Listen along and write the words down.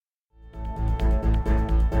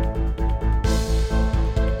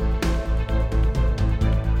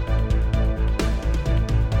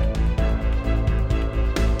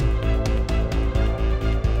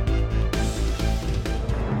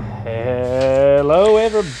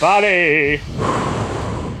everybody.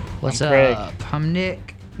 What's I'm Craig. up? I'm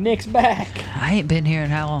Nick. Nick's back. I ain't been here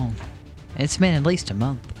in how long? It's been at least a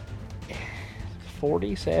month.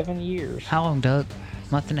 47 years. How long, Doug?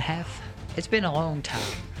 Month and a half? It's been a long time.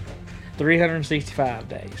 365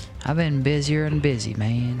 days. I've been busier and busy,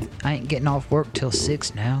 man. I ain't getting off work till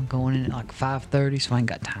 6 now, going in at like 5:30, so I ain't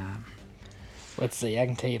got time. Let's see, I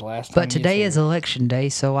can tell you the last time. But today is election day,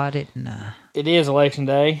 so I didn't, It is election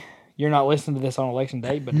day. You're not listening to this on election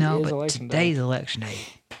day, but no, it is but election today's day. election day.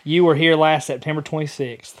 You were here last September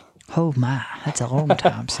 26th. Oh my, that's a long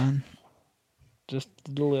time, son. Just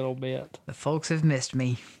a little bit. The folks have missed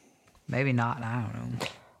me. Maybe not, I don't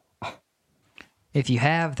know. If you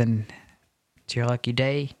have, then it's your lucky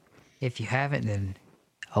day. If you haven't, then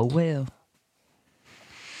oh well.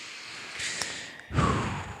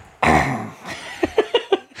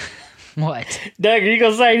 What? Doug, are you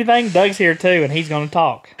going to say anything? Doug's here too, and he's going to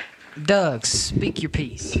talk. Doug, speak your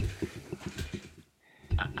piece.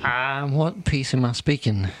 What piece am I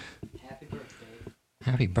speaking? Happy birthday.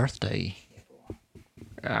 Happy birthday.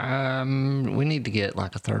 We need to get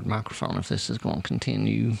like a third microphone if this is going to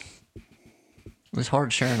continue. It's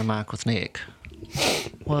hard sharing a mic with Nick.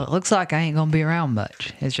 Well, it looks like I ain't going to be around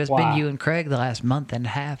much. It's just Why? been you and Craig the last month and a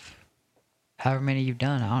half. However many you've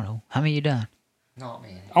done, I don't know. How many you done? Not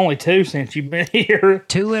many. Only 2 since you've been here.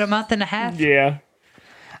 2 in a month and a half? Yeah.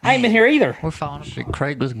 I ain't been here either. We're falling apart.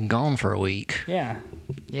 Craig was gone for a week. Yeah.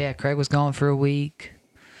 Yeah, Craig was gone for a week.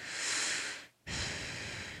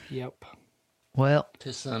 Yep. Well,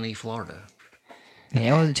 To sunny Florida.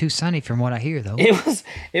 yeah, it wasn't too sunny from what I hear, though.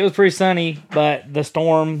 It was pretty sunny, but the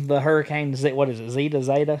storm, the hurricane, what is it?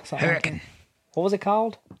 Zeta? Something Hurricane. Like what was it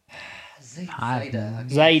called? I-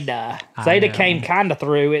 Zeta. I Zeta know. came kind of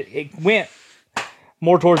through. It went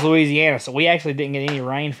more towards Louisiana, so we actually didn't get any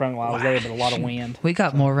rain from it while I was there, but a lot of wind. We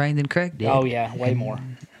got more rain than Craig did. Oh, yeah, way more.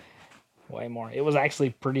 Way more. It was actually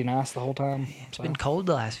pretty nice the whole time. It's been cold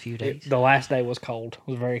the last few days. The last day was cold.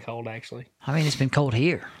 It was very cold, actually. I mean, it's been cold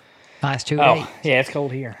here. Last 2 Oh, days. yeah, it's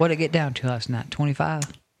cold here. What did it get down to last night? 25?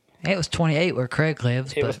 It was 28 where Craig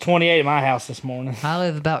lives, It was but 28 at my house this morning. I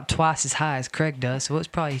live about twice as high as Craig does, so it's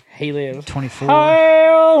probably He lives 24. high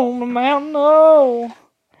on the mountain, oh,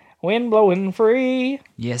 wind blowing free.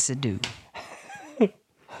 Yes, it do.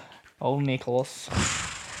 Old Nicholas.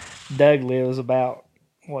 Doug lives about,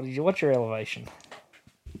 what's your elevation?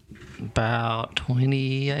 About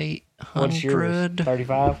 2,800. What's yours?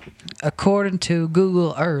 35? According to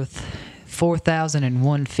Google Earth,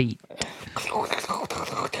 4,001 feet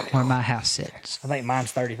where my house sits. I think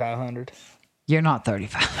mine's 3,500. You're not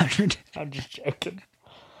 3,500. I'm just joking.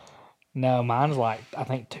 No, mine's like, I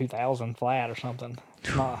think 2,000 flat or something.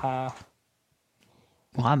 It's not high.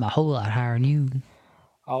 Well, I'm a whole lot higher than you.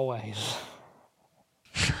 Always.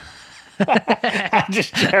 I'm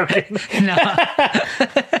just joking. No.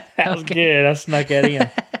 That was good. I snuck that in.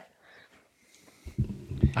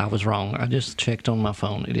 I was wrong. I just checked on my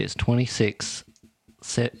phone. It is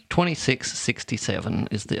 2667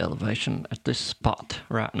 is the elevation at this spot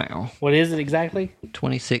right now. What is it exactly?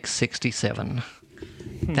 2667.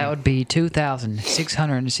 That would be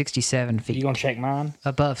 2,667 You feet gonna check mine?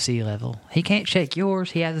 above sea level. He can't check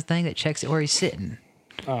yours. He has a thing that checks it where he's sitting.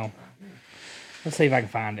 Oh. Let's see if I can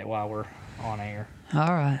find it while we're on air.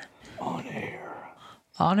 All right. On air.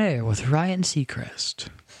 On air with Ryan Seacrest.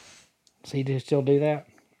 Does he still do that?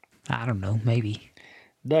 I don't know. Maybe.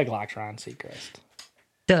 Doug likes Ryan Seacrest.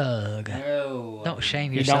 Doug. No. Don't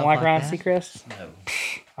shame You yourself. don't like Ryan that. Seacrest? No.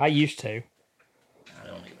 I used to I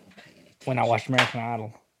don't even pay any when I watched American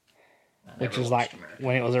Idol, which was like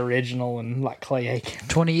when it was original and like Clay Aiken.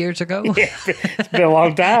 20 years ago? It's been a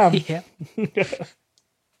long time. Yeah.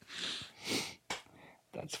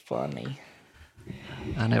 That's funny.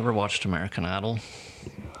 I never watched American Idol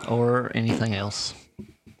or anything else.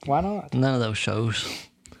 Why not? None of those shows.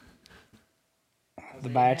 The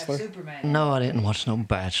Bachelor. No, I didn't watch no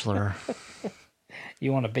Bachelor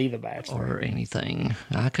You want to be the Bachelor? or anything.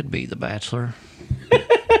 I could be the Bachelor.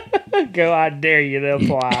 Go! I dare you to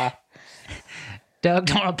apply. Doug,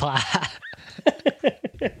 don't apply.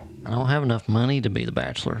 I don't have enough money to be the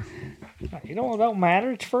Bachelor. You know what? Don't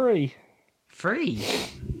matter. It's free. Free.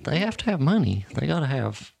 They have to have money. They gotta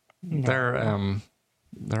have. They're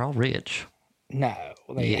all rich. No,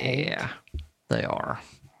 they ain't. Yeah, they are.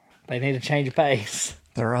 They need to change the pace.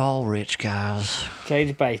 They're all rich guys. Change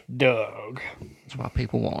the pace, Doug. That's why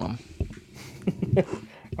people want them.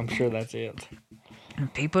 I'm sure that's it.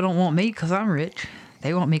 People don't want me because I'm rich.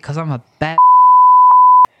 They want me because I'm a bad.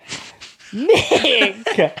 Nick!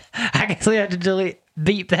 I guess we have to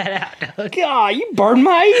beep that out, Doug. God, you burned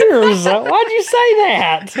my ears. Why'd you say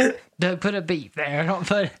that? Doug, put a beep there. Don't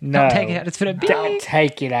No. take it out. Just put a beep. Don't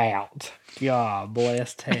take it out. God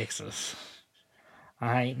bless Texas.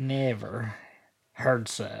 I ain't never heard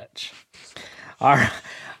such. All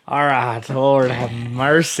right, Lord have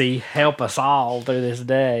mercy. Help us all through this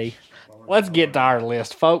day. Let's get to our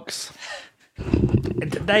list, folks.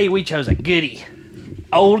 And today we chose a goodie.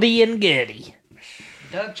 Oldie and goodie.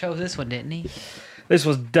 Doug chose this one, didn't he? This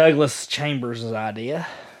was Douglas Chambers' idea.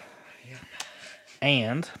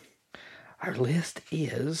 And our list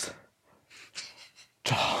is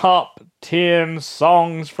top 10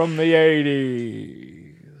 songs from the 80s.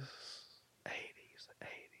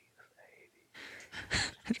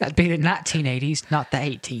 That'd be the 1980s, not the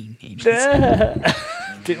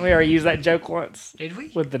 1880s. Didn't we already use that joke once? Did we?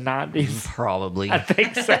 With the 90s? Probably. I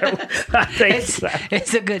think so. I think so.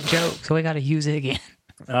 It's a good joke, so we got to use it again.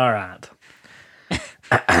 All right.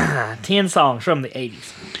 10 songs from the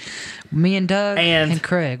 80s. Me and Doug and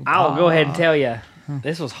Craig. I'll go ahead and tell you,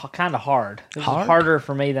 this was kind of hard. This was harder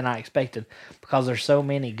for me than I expected because there's so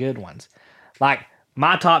many good ones. Like,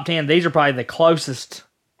 my top 10, these are probably the closest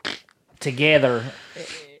together.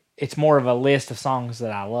 It's more of a list of songs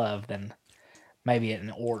that I love than maybe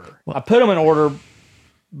in order. I put them in order,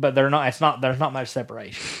 but they're not. There's not much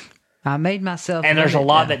separation. I made myself. And there's a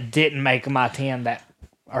lot that didn't make my 10 that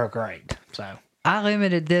are great. So I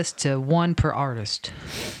limited this to one per artist.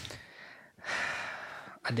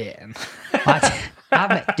 I didn't.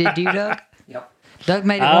 Did you, Doug? Yep. Doug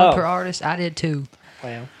made it one per artist. I did too.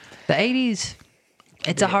 Well, the 80s,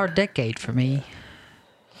 it's a hard decade for me.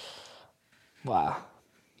 Wow.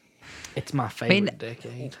 It's my favorite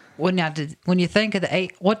decade. When you think of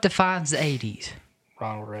what defines the 80s?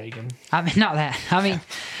 Ronald Reagan. I mean, not that. I mean,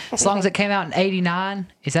 songs that came out in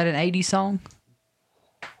 89, is that an 80s song?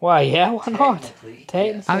 Why, yeah, why not?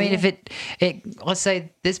 Technically, I mean, if it let's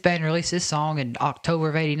say this band released this song in October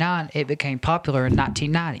of 89, it became popular in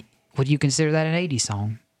 1990. Would you consider that an 80s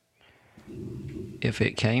song? If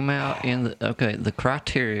it came out in the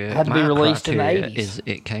criteria Had to be released in the 80s. is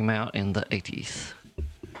it came out in the 80s.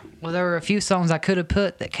 Well, there were a few songs I could have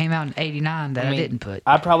put that came out in 89 that I didn't put.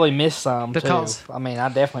 I probably missed some, Because- too. I mean, I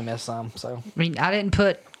definitely missed some, so. I mean, I didn't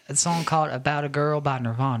put a song called About a Girl by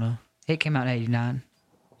Nirvana. It came out in 89.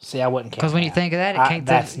 See, I wouldn't count Because when you that. think of that,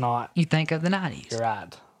 That's not. you think of the 90s. You're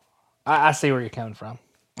right. I see where you're coming from.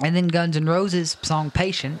 And then Guns N' Roses' song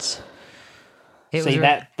Patience. See,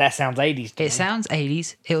 that sounds 80s to me. It sounds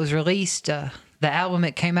 80s. It was released, the album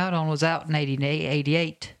it came out on was out in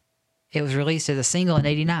 88. It was released as a single in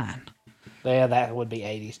 89. Yeah, that would be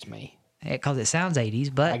 80s to me. Because it sounds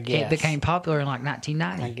 80s, but it guess. became popular in like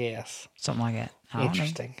 1990. I guess. Something like that. I don't know.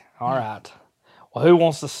 Interesting. All right. Well, who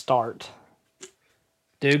wants to start?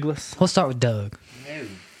 Douglas? We'll start with Doug.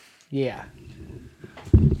 Yeah.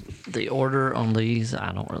 The order on these,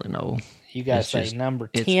 I don't really know. You guys It's say just- number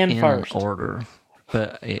It's 10 in first. order,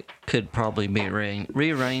 but it could probably be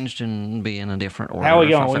rearranged and be in a different order. How are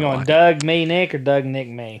we if I going? We felt going like it. Doug, me, Nick, or Doug, Nick,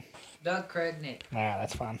 me? Doug, Craig, Nick. All right,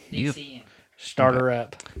 that's fine. You've Her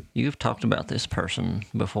up. You've talked about this person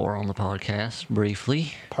before on the podcast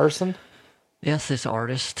briefly. Person? Yes, this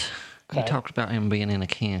artist. You Okay. talked about him being in a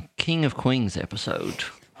King of Queens episode.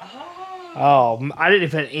 Oh, I didn't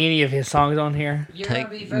put any of his songs on here.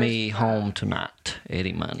 Take Me Home Tonight,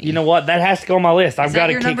 Eddie Money. You know what? That has to go on my list. I've Is got that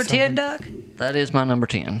to your kick number 10, something. Doug? That is my number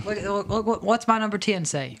 10. What's my number 10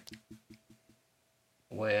 say?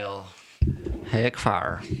 Well, heck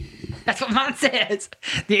fire. That's what mine says.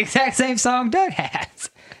 The exact same song Doug has.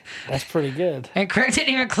 That's pretty good. And Craig didn't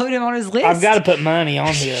even include him on his list. I've got to put money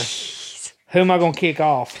on here. Who am I going to kick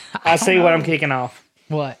off? I see what I'm kicking off.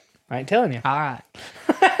 What? I ain't telling you. All right.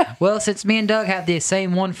 Well, since me and Doug have the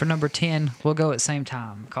same one for number 10, we'll go at the same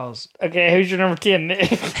time. Because Okay, who's your number 10,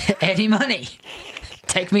 Nick? Eddie Money.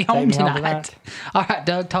 Take me home Me Home tonight. Tonight. All right,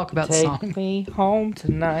 Doug, talk about the Take song. me home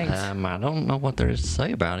tonight. I don't know what there is to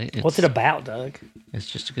say about it. What's it about, Doug?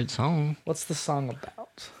 It's just a good song. What's the song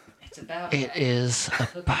about? It's about It is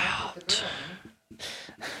about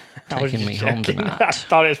I was taking just me home joking. tonight. I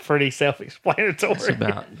thought it was pretty self-explanatory. It's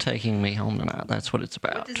about taking me home tonight. That's what it's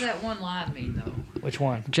What about. does that one line mean, though? Which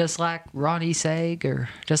one? Just like Ronnie sang, or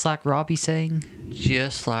just like Robbie sang?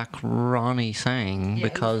 Just like Ronnie sang, Yeah,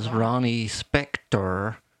 because who's Ronnie? Ronnie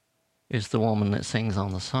Spector is the woman that sings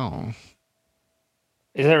on the song.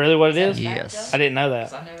 Is that really what it is? Yes. I didn't know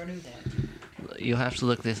that. I never knew that. You'll have to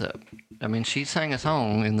look this up. I mean, she sang a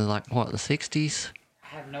song in the, the 60s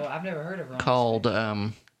I've never heard of Ronnie. called,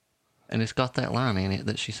 and it's got that line in it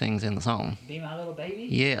that she sings in the song. Be My Little Baby?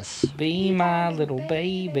 Yes. Be my little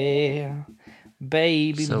baby,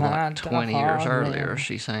 baby, So my like 20 years darling. earlier,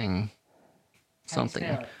 she sang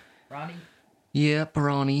something. Ronnie? Yep,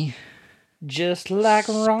 Ronnie. Just like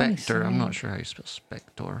Ronnie. Spectre. I'm not sure how you spell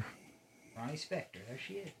Spectre. Ronnie Spector. There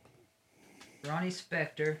she is. Ronnie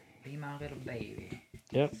Spector, Be My Little Baby.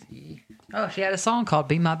 Yep. Oh, she had a song called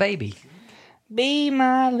Be My Baby. Be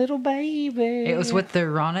my little baby. It was with the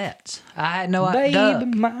Ronettes. I had no baby, idea.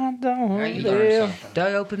 my darling.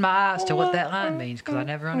 Doug opened my eyes to what that line means because I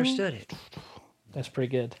never understood it. That's pretty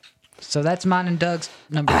good. So that's mine and Doug's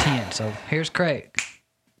number 10. So here's Craig.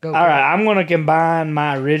 Go. All right, I'm gonna combine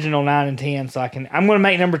my original 9 and 10, so I'm gonna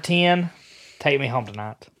make number 10. Take Me Home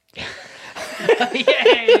Tonight.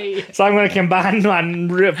 Yay! So I'm gonna combine my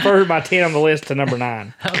 10 on the list to number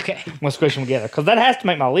 9. Okay. We'll squish them together because that has to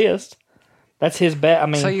make my list. That's his bet. I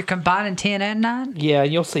mean, So you're combining 10 and 9? yeah,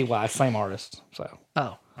 you'll see why. Same artist. So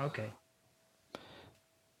Oh, okay.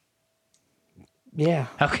 yeah.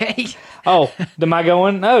 Okay. Oh, am I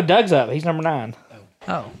going? No, Doug's up. He's number 9.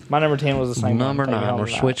 Oh, My number 10 was the same. Number one. Take Me 9, Home we're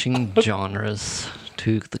Tonight. switching genres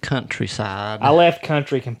to the countryside. I left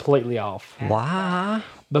country completely off Why?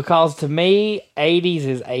 because to me, 80s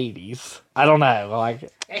is 80s. I don't know. Like,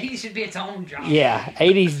 80 should be its own genre. yeah,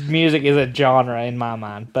 80s music is a genre in my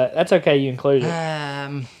mind, but that's okay. You include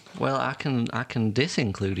it. Well, I can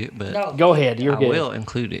disinclude it, but No. Go ahead. You're I good. will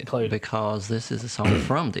include it Include it. because this is a song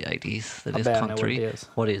from the 80s that I is bet I know what country. it is.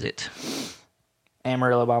 What is it?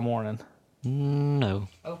 Amarillo by Morning. No.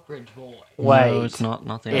 Oak Ridge Boy. Wait, No, it's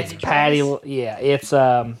not the It's 80s. Patty. Yeah, it's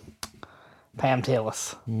Pam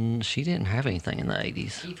Tillis. She didn't have anything in the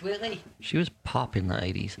 80s. Keith Whitley. She was pop in the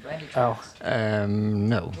 80s. Randy Oh. Travis.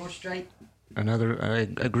 No. George Strait. Another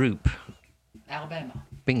a group. Alabama.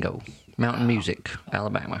 Bingo. Mountain Music,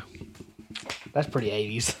 Alabama. That's pretty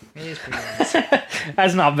 80s. It is pretty nice.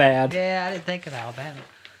 That's not bad. Yeah, I didn't think of Alabama.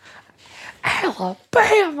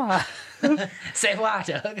 Alabama. Say why,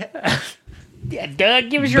 Doug? Yeah, Doug,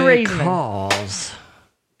 give us your reasoning. Because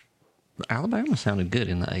Alabama sounded good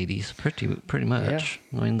in the 80s, pretty much.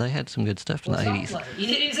 I mean, they had some good stuff in the 80s. You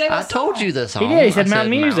didn't say I told you the song. did, he said I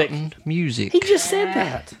Mountain Music. Mountain Music. He just said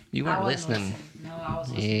that. You weren't listening. No, I was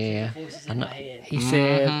listening Yeah. to the voices I in know. my head. He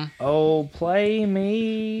said, "Oh, play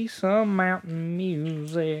me some mountain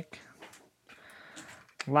music,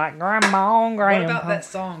 like Grandma and What Grandpa." about that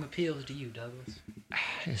song appeals to you, Douglas?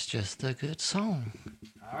 It's just a good song.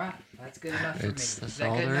 All right, that's good enough for It's- me. that's that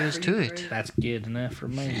all good there enough is for to you, it. Craig? That's good enough for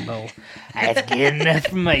me, boy. That's good enough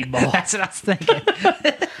for me, boy. That's what I was thinking.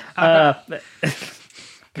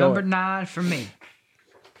 Go Number ahead. 9 for me.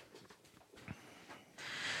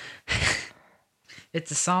 It's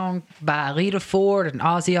a song by Lita Ford and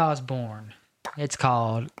Ozzy Osbourne. It's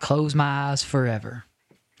called "Close My Eyes Forever."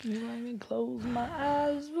 Close my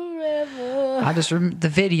eyes forever. I just remember the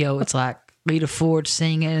video. It's like Lita Ford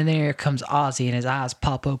singing, and there comes Ozzy, and his eyes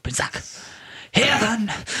pop open. It's like, "Heaven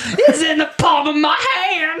is in the palm of my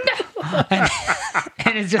hand,"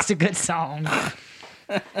 and it's just a good song.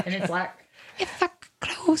 And it's like, if I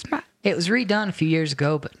close my. It was redone a few years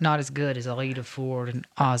ago, but not as good as Lita Ford and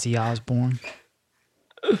Ozzy Osbourne.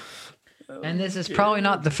 And this is probably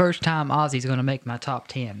not the first time Ozzy's going to make my top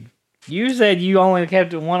 10. You said you only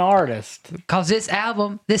kept it one artist. Because this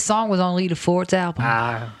song was on Lita Ford's album.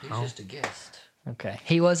 He's just a guest. Okay.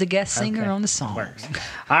 He was a guest singer Okay. on the song. Works.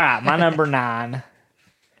 All right, my number 9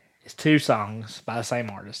 is 2 songs by the same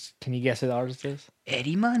artist. Can you guess who the artist is?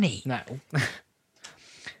 Eddie Money. No.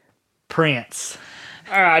 Prince.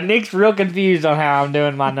 All right, Nick's real confused on how I'm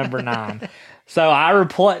doing my number 9. So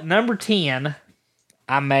number 10,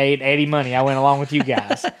 I made Eddie Money. I went along with you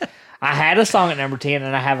guys. I had a song at number 10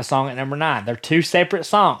 and I have a song at number 9. They're 2 separate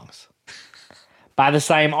songs by the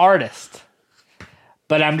same artist.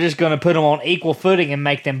 But I'm just going to put them on equal footing and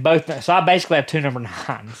make them both. So I basically have 2 number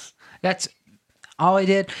 9s. That's all he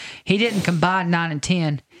did. He didn't combine 9 and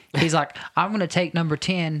 10. He's like, I'm going to take number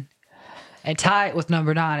 10 and tie it with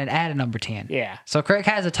number 9 and add a number 10. Yeah. So Craig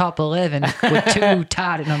has a top 11 with 2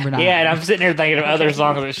 tied at number 9. Yeah, and I'm sitting here thinking of other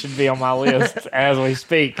songs that should be on my list as we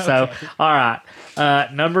speak. So, all right.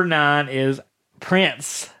 Number 9 is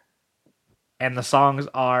Prince. And the songs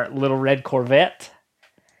are Little Red Corvette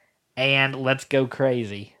and Let's Go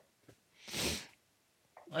Crazy.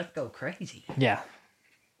 Let's go crazy. Yeah.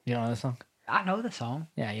 You don't know this song? I know the song.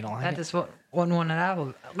 Yeah, you don't like That it? just wasn't one that I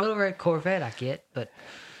would. Little Red Corvette, I get, but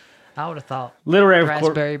I would have thought Little Red Corvette.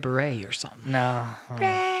 Raspberry Beret or something. No.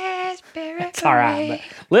 Raspberry It's all right.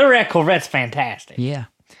 But Little Red Corvette's fantastic. Yeah.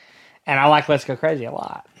 And I like Let's Go Crazy a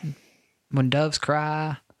lot. When Doves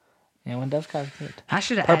Cry. And when Doves Cry good. I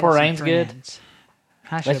should have Purple added some Rain's good. friends.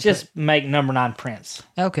 I Let's should've just make number 9 Prince.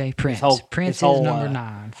 put, okay, Prince. whole- Prince his whole, is number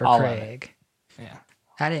 9 for all of Craig. Yeah.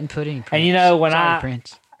 I didn't put any Prince. And you know, when Sorry, I-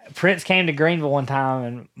 Prince. Prince came to Greenville one time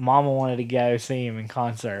and Mama wanted to go see him in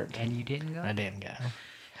concert. And you didn't go? I didn't go.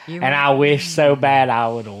 and I wish so bad I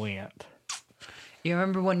would have went. You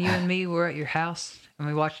remember when you and me were at your house and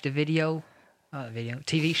we watched a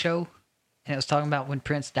TV show, and it was talking about when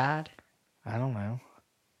Prince died? I don't know.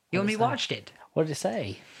 You and me watched it. What did it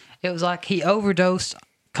say? It was like he overdosed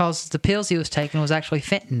because the pills he was taking was actually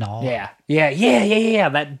fentanyl. Yeah.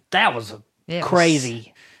 That was a Yeah, it was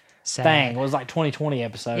crazy sad. thing. It was like 2020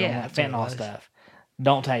 episode Yeah, on that that's what it fentanyl was. stuff.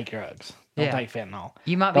 Don't take drugs. Don't Yeah. take fentanyl.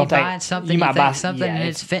 You might be Don't take- buying something, you you might think buy- something, yeah, and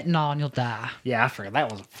it's fentanyl, and you'll die. Yeah, I forgot.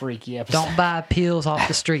 That was a freaky episode. Don't buy pills off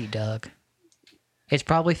the street, Doug. It's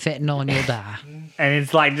probably fentanyl, and you'll die. And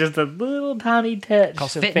it's like just a little tiny touch.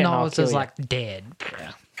 Because of fentanyl is kill just you. like dead.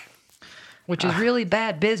 Which is really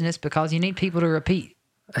bad business because you need people to repeat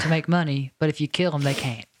to make money, but if you kill them, they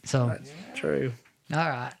can't. So, True. all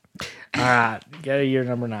right. All right, go to your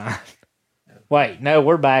number 9. Wait, no,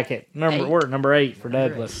 we're back at we're at number 8 for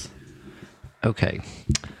Douglas. Okay.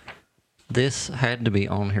 This had to be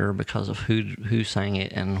on here because of who sang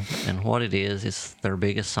it and what it is. It's their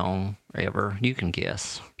biggest song ever. You can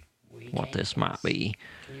guess what this might be.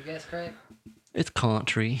 Can you guess, Craig? It's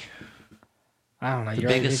country. I don't know. The you're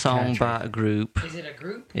already biggest song country. by a group. Is it a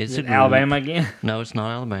group? It's Is a it group. Alabama again? No, it's not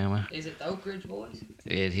Alabama. Is it the Oak Ridge Boys?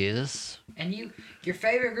 It is And your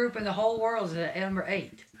favorite group in the whole world is at number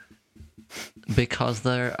 8. because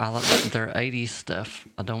I like their 80s stuff.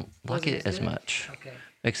 I don't like Wasn't it as as good? much. Okay.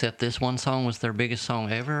 Except this one song was their biggest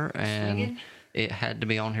song ever, and Swingin'? it had to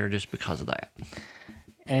be on here just because of that.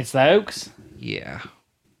 And it's the Oaks. Yeah,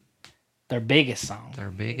 Their biggest song.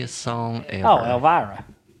 their biggest song ever. Oh, Elvira.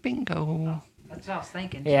 Bingo. That's what I was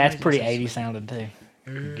thinking. Yeah, it's Somebody's pretty gonna say 80s sounding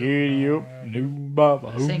too. Giddy up, new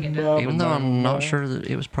baba, Sing it, Doug. baba, Even though I'm baba. not sure that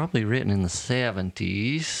it was probably written in the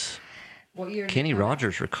 70s. What year? Kenny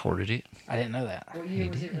Rogers recorded it. I didn't know that. What year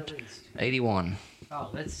was it released? 81.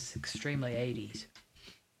 Oh, that's extremely 80s.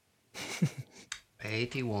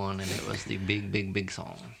 81, and it was the big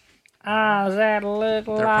song. Eyes that look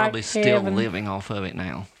They're like probably still heaven, living off of it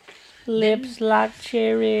now. lips like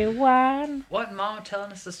cherry wine. Wasn't Mama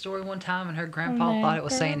telling us the story one time, and her grandpa thought it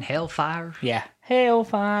was saying hellfire? Yeah,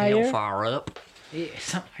 hellfire. Hellfire up. Yeah,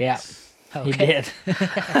 something. Yeah, he Okay. did.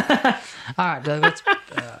 All right, Doug. Let's,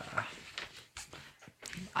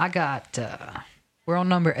 I got. We're on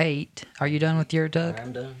number 8. Are you done with your Doug?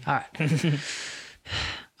 I'm done. All right.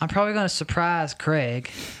 I'm probably going to surprise Craig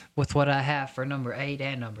with what I have for number 8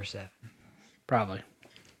 and number 7. Probably.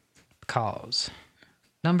 Because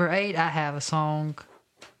number 8, I have a song.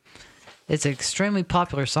 It's an extremely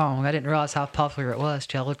popular song. I didn't realize how popular it was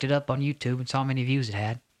till I looked it up on YouTube and saw how many views it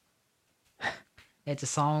had. It's a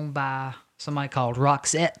song by somebody called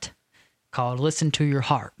Roxette called Listen to Your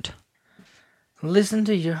Heart. Listen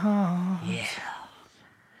to your heart. Yeah.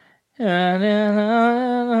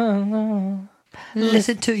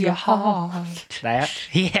 Listen to your heart. That.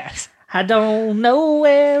 Yes. I don't know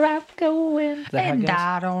where I'm going. Is that how it And goes?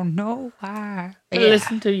 I don't know why.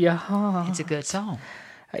 Listen to your heart. It's a good song.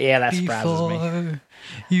 Yeah, that surprises me.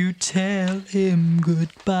 You tell him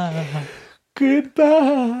goodbye.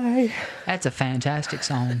 Goodbye. That's a fantastic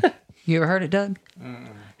song. You ever heard it, Doug?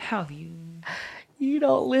 How have you? You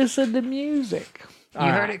don't listen to music. You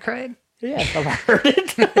heard it, Craig? Yes, I've heard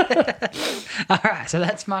it. All right, so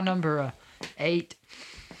that's my number 8.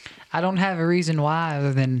 I don't have a reason why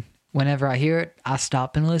other than whenever I hear it, I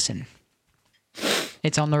stop and listen.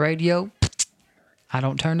 It's on the radio. I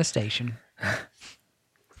don't turn the station.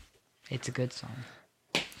 It's a good song.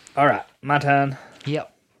 All right, my turn.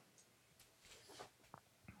 Yep.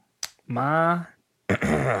 My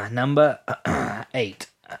number 8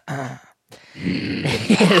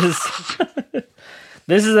 is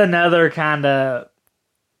this is another kind of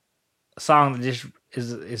song that just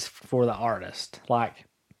is for the artist. Like,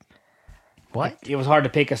 What? it was hard to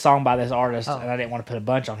pick a song by this artist, Oh. and I didn't want to put a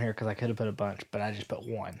bunch on here because I could have put a bunch, but I just put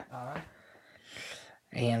one. All right.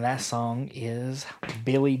 And that song is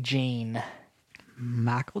Billie Jean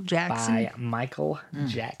Michael Jackson. by Michael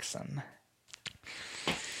Jackson.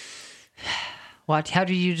 What? How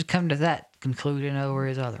did you come to that conclusion over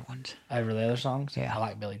his other ones? Over the other songs, Yeah. I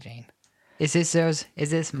like Billie Jean. Is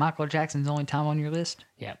this Michael Jackson's only time on your list?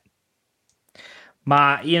 Yep.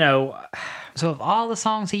 My, So of all the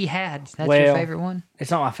songs he had, that's your Well- favorite one?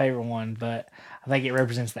 it's not my favorite one, but I think it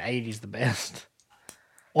represents the 80s the best.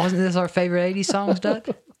 Wasn't this our favorite 80s songs, Doug?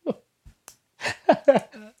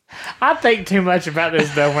 I think too much about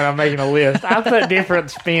this stuff when I'm making a list. I put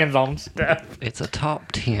different spins on stuff. It's a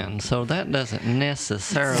top 10, so that doesn't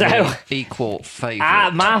necessarily So- equal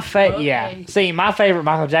favorite. Yeah. See, my favorite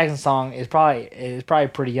Michael Jackson song is probably a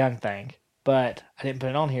Pretty Young Thing, but I didn't put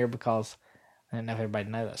it on here because I didn't know if everybody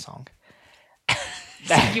know that song.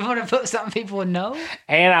 You want to put something people would know?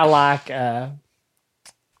 And I like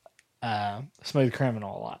Smooth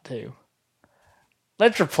Criminal a lot too.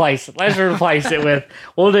 Let's replace it. Let's replace it with.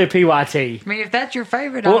 We'll do PYT. I mean, if that's your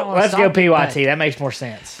favorite, I don't want to Let's go stop you, PYT. That makes more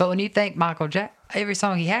sense. But when you think Michael Jackson, every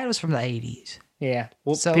song he had was from the 80s. Yeah.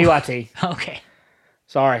 Well, So- PYT. Okay.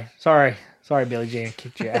 Sorry, Billie Jean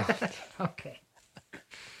kicked you out. Okay.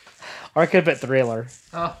 Or I could put Thriller.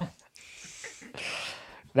 Oh,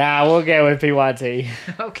 Nah, we'll go with PYT.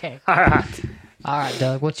 okay. All right. All right,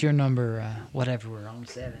 Doug, what's your number? Whatever we're on,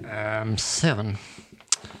 7. 7.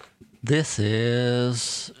 This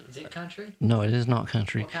is Is it country? no, it is not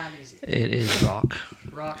country. What kind is it? It is rock.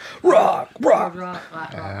 Rock. Rock. Hard rock.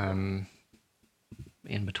 Light rock.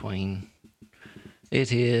 In between.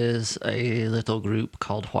 It is a little group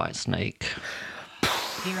called Whitesnake.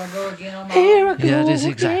 Here I go again on my Here I own. go Yeah, it is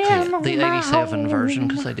again exactly on the my 87 own. version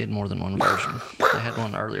because they did more than one version. They had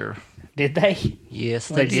one earlier. Did they? Yes,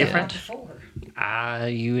 They're they did. different?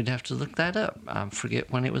 You would have to look that up. I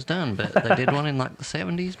forget when it was done, but they did one in like the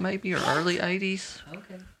 70s maybe or early 80s.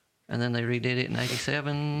 Okay. And then they redid it in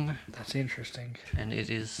 87. That's interesting. And it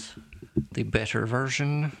is the better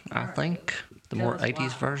version, I think. The Tell more us 80s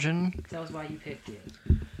why. version. Tell us why you picked it.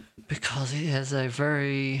 Because it has a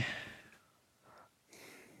very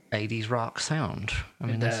 80s rock sound. I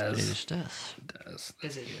mean, does. it just does.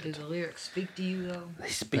 Do the lyrics speak to you, though? They They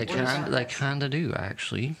speak. kind of do,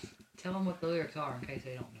 actually. Tell them what the lyrics are in case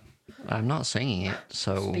they don't know. I'm not singing it,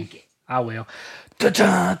 so Speak it. I will.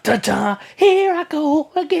 Da-da, da-da, here I go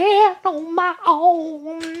again on my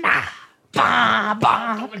own. Ah, bah,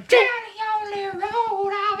 bah. Down the only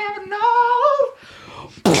road I've ever known.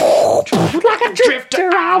 Like a drifter,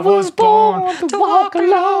 I was born to walk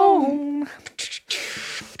alone.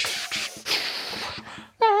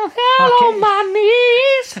 Hell on my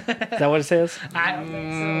knees. Is that what it says? I don't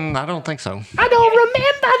think I don't think so. I don't remember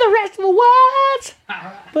the rest of the words,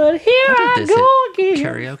 but here I I did this go at again.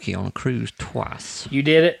 karaoke on a cruise twice. You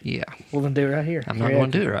did it? Yeah. Well, then do it right here. I'm not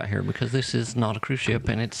going to do it right here because this is not a cruise ship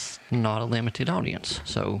and it's not a limited audience.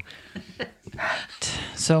 So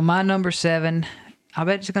So my number 7, I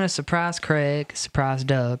bet it's going to surprise Craig, surprise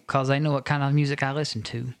Doug, because they know what kind of music I listen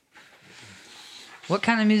to. What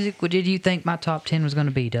kind of music did you think my top 10 was going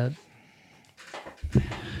to be, Doug?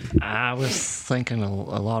 I was thinking a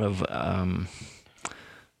lot of,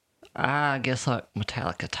 I guess like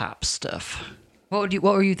Metallica type stuff. What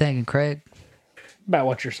were you thinking, Craig? About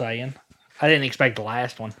what you're saying. I didn't expect the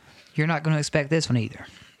last one. You're not going to expect this one either.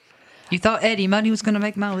 You thought Eddie Money was going to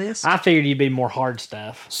make my list? I figured you'd be more hard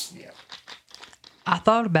stuff. I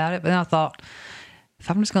thought about it, but then I thought, if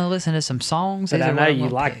I'm just going to listen to some songs, But these I are know what I'm you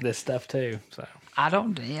gonna like pick. this stuff too. So I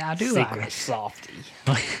don't. Yeah, I do like secret it. softy.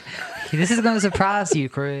 This is going to surprise you,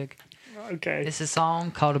 Craig. Okay. It's a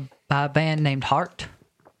song called by a band named Heart.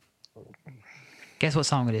 Guess what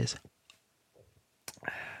song it is?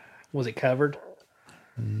 Was it covered?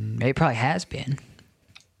 It probably has been.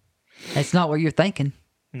 It's not what you're thinking.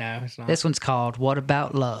 No, it's not. This one's called What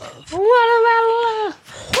About Love? What about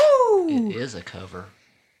love? Woo! It is a cover.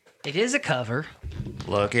 It is a cover.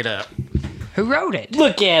 Look it up. Who wrote it?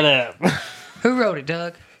 Look it up. Who wrote it,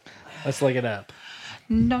 Doug? Let's look it up.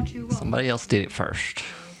 Don't you want? Somebody else did it first.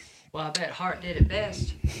 Well, I bet Hart did it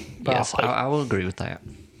best. Yes, Probably. I will agree with that.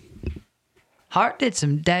 Hart did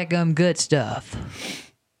some daggum good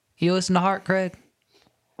stuff. You listen to Hart, Craig?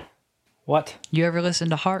 What? You ever listen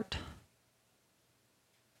to Hart?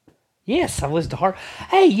 Yes, I've listened to Heart.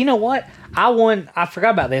 Hey, you know what? I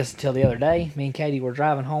forgot about this until the other day. Me and Katie were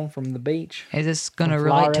driving home from the beach. Is this going to From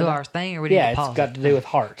relate to Florida? our thing, or we need Yeah, to it's pause got it? to do with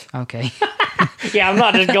Heart. Okay. Yeah, I'm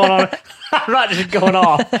not just going on. I'm not just going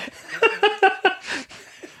off.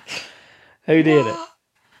 Who did it?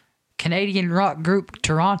 Canadian rock group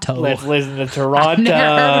Toronto. Let's listen to Toronto. I've never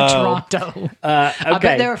heard of Toronto. Okay. I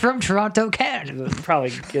bet they were from Toronto, Canada.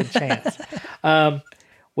 Probably a good chance.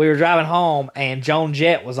 We were driving home and Joan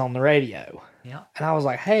Jett was on the radio. Yeah. And I was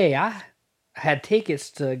like, hey, I had tickets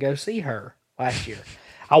to go see her last year.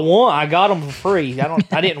 I got them for free.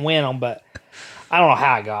 I didn't win them, but I don't know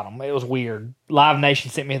how I got them. It was weird. Live Nation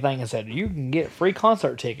sent me a thing and said, you can get free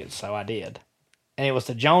concert tickets. So I did. And it was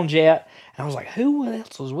to Joan Jett. And I was like, who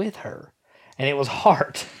else was with her? And it was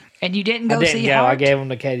Hart. And you didn't I go didn't see go. Hart? I gave them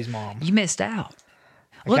to Katie's mom. You missed out.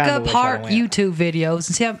 Look kinda up wish I Hart went. YouTube videos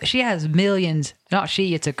and see how she has millions. Not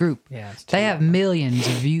she, it's a group. Yeah, it's They too- have millions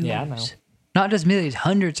of views. Yeah, I know. Not just millions,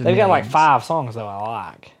 hundreds of They've got like millions. 5 songs though I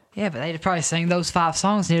like. Yeah, but they'd probably sing those 5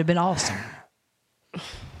 songs and it'd have been awesome.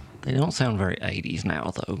 They don't sound very 80s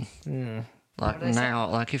now, though. Like now,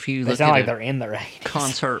 like if you They look sound at like a they're in their 80s.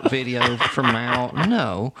 concert video from now,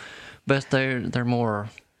 no, but they're more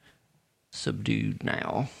subdued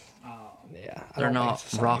now. Yeah, I They're don't think not it's the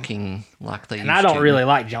same. rocking like they used And I don't to. really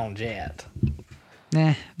like Joan Jett.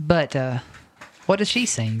 Nah, but what does she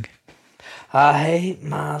sing? I hate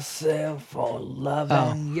myself for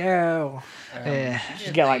loving you.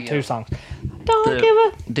 She's got like 2 songs. Don't give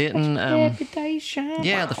a Didn't reputation.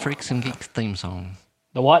 yeah, the Freaks and Geeks theme song.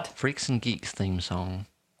 The what? Freaks and Geeks theme song.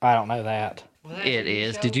 I don't know that. It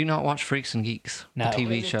is. Did you not watch Freaks and Geeks? No. The TV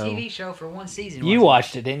It was show. a TV show for one season. You wasn't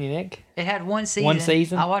watched it, didn't you, Nick? it? It had one season. One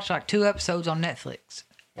season? I watched like 2 episodes on Netflix,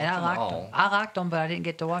 and I them liked all. them. I liked them, but I didn't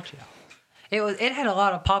get to watch it all. It had a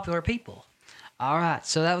lot of popular people. All right,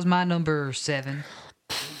 so that was my number 7.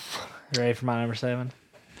 You ready for my number 7?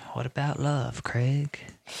 What about love, Craig?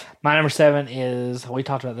 My number 7 is, we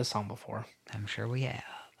talked about this song before. I'm sure we have.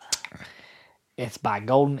 It's by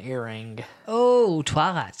Golden Earring, Oh,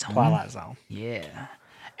 Twilight Zone. Twilight Zone. Yeah.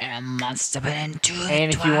 And must have been into the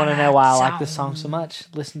And if you want to know why I like this Twilight song so much,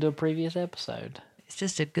 listen to a previous episode. It's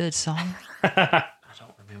just a good song. I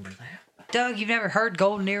don't remember that. Doug, you've never heard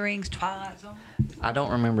Golden Earrings, Twilight Zone? I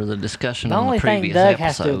don't remember the discussion The on only the thing previous Doug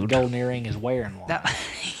has to do episode. with Golden Earring is wearing one. That,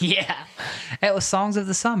 yeah. It was Songs of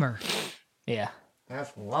the Summer. Yeah.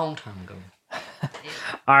 That's a long time ago.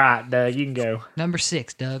 All right, Doug, you can go. Number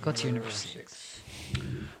 6, Doug. What's your number 6?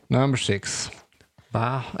 Number 6,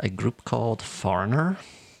 by a group called Foreigner.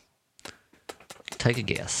 Take a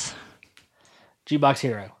guess. Jukebox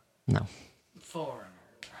Hero. No. Foreigner.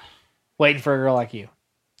 Waiting for a Girl Like You.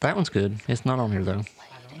 That one's good. It's not on here, though.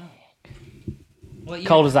 Well,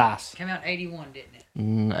 Cold as Ice. Came out in 81,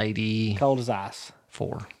 didn't it? 84. Cold as Ice.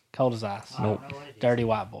 Cold as Ice. I don't know what it is. Dirty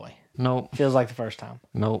White Boy. Nope. Feels like the first time.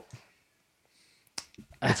 Nope.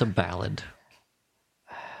 It's a ballad.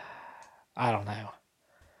 I don't know.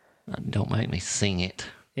 Don't make me sing it.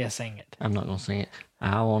 Yeah, sing it. I'm not going to sing it.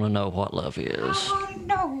 I want to know what love is.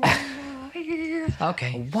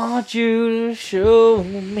 Okay. Want you to show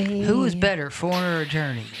me. Who is better, Foreigner or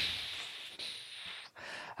Journey?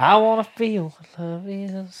 I want to feel what love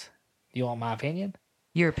is. You want my opinion?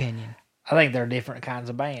 Your opinion. I think they're different kinds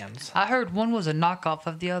of bands. I heard one was a knockoff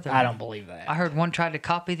of the other. I don't believe that. I heard one tried to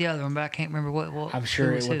copy the other one, but I can't remember what I'm sure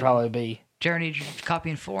who it was would who. probably be. Journey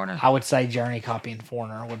copying Foreigner. I would say Journey copying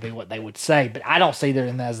Foreigner would be what they would say, but I don't see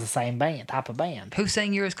them as the same band, type of band. Who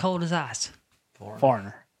sang You're as Cold as Ice?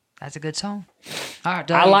 Foreigner. That's a good song. All right,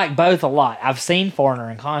 Doug. I like both a lot. I've seen Foreigner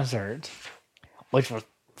in concerts, which was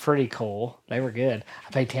pretty cool. They were good.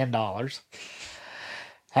 I paid $10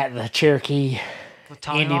 at the Cherokee With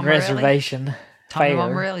Tommy Indian Mammarelli. Reservation Tommy Fair.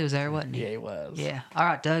 Mammarelli was there, wasn't he? Yeah, he was. Yeah. All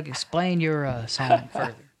right, Doug. Explain your song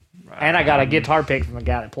further. And I got a guitar pick from the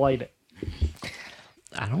guy that played it.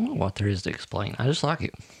 I don't know what there is to explain. I just like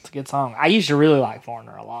it. It's a good song. I used to really like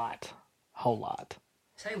Foreigner a lot. A whole lot.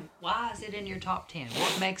 Say, why is it in your top 10?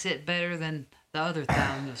 What makes it better than the other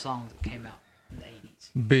thousand of songs that came out in the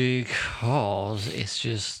 80s? Because it's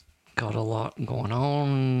just got a lot going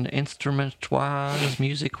on, instrument-wise,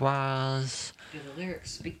 music-wise. Do the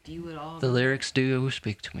lyrics speak to you at all? The lyrics do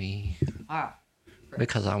speak to me All right.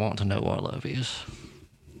 because I want to know what love is.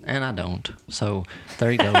 And I don't. So,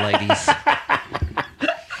 there you go, ladies.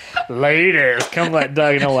 Ladies, come let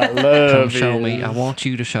Doug know what Come love show is. me. I want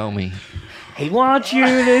you to show me. He wants you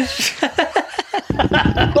to.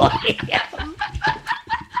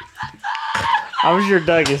 I'm sure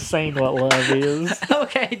Doug has seen what love is.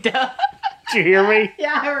 Okay, Doug. Did you hear me?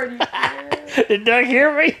 Yeah, I heard you. Did Doug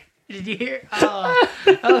hear me? Did you hear? Oh,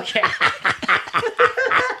 okay.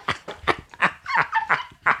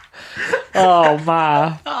 Oh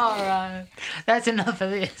my! All right. That's enough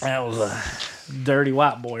of this. That was a dirty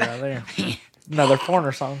white boy right there. Another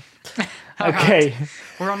Foreigner song. Okay,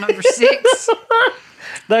 We're on number 6.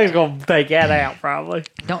 Doug's gonna take that out probably.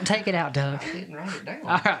 Don't take it out, Doug.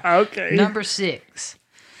 All right. Okay. Number 6.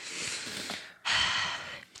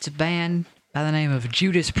 It's a band by the name of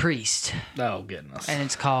Judas Priest, Oh goodness. and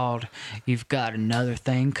it's called "You've Got Another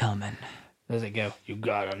Thing Coming." Does it go? You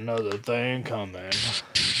got another thing coming.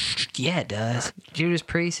 Yeah, it does. Judas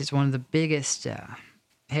Priest is one of the biggest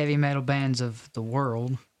heavy metal bands of the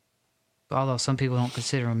world. Although some people don't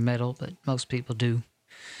consider them metal, but most people do.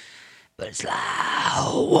 But it's like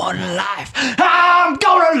one life. I'm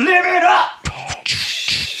gonna live it up.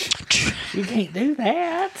 You can't do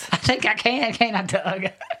that. I think I can, can't I, Doug?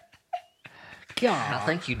 I God.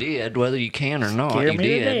 think you did, whether you can or not. Scare You me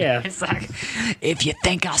to did. death. It's like, if you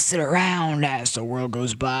think I'll sit around as the world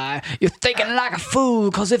goes by, you're thinking like a fool,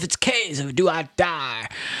 because if it's case of do I die,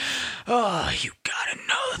 oh, you got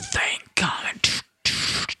another thing coming.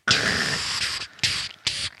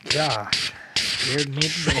 Gosh. Scared me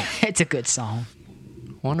to death. It's a good song.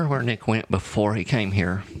 Wonder where Nick went before he came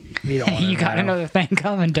here. You don't wanna You got know. another thing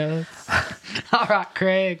coming, Doug. All right,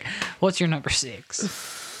 Craig. What's your number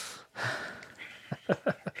 6?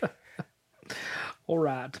 All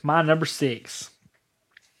right, my number 6.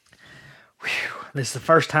 Whew. This is the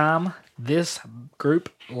first time this group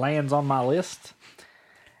lands on my list,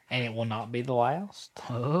 and it will not be the last.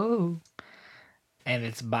 Oh. And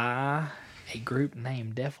it's by a group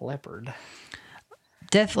named Def Leppard.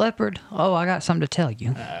 Def Leppard. Oh, I got something to tell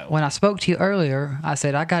you. When I spoke to you earlier, I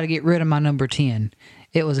said I got to get rid of my number 10.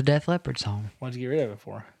 It was a Def Leppard song. What'd you get rid of it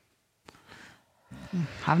for?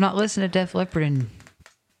 I've not listened to Def Leppard in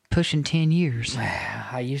pushing 10 years.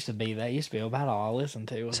 I used to be that. Used to be about all I listened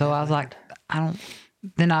to. So I was like, I don't.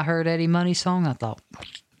 Then I heard Eddie Money's song. I thought,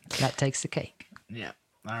 that takes the cake. Yeah.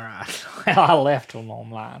 All right. Well, I left one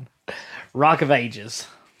online. Rock of Ages.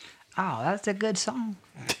 Oh, that's a good song.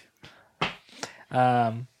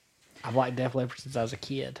 I've liked Def Leppard since I was a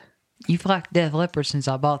kid. You've liked Def Leppard since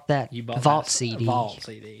I bought that You bought Vault that CD. Vault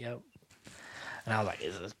CD, yep. And I was like,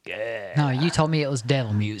 this is good. No, you told me it was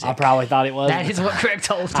devil music. I probably thought it was. That is what Craig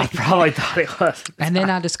told I me. probably thought it was. And then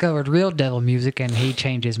I discovered real devil music, and he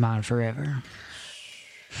changed his mind forever.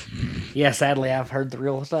 Yeah, sadly, I've heard the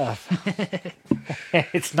real stuff.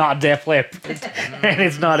 It's not Def Leppard, and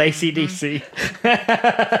it's not AC/DC.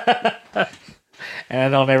 And I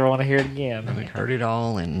don't ever want to hear it again. We heard it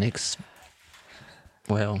all, and Nick's.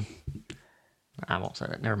 Well, I won't say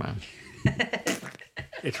that. Never mind.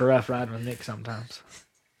 It's a rough ride with Nick sometimes.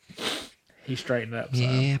 He straightened up. So.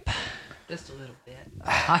 Yep. Just a little bit.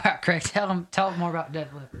 All right, Craig, tell them more about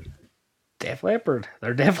Def Leppard. Def Leppard.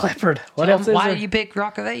 They're Def Leppard. What Tell else them is why there? did you pick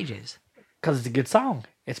Rock of Ages? Because it's a good song.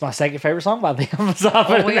 It's my second favorite song by them. So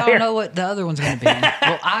Well, we all know what the other one's going to be.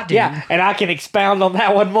 Well, I do. Yeah, and I can expound on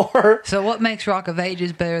that one more. So what makes Rock of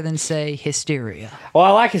Ages better than, say, Hysteria? Well,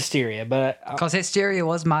 I like Hysteria, but Because Hysteria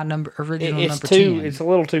was my original it's number too. 10. It's a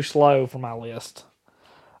little too slow for my list.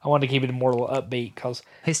 I wanted to keep it more upbeat because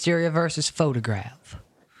Hysteria versus Photograph.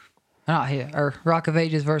 Not here. Or Rock of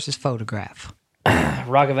Ages versus Photograph.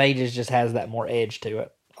 Rock of Ages just has that more edge to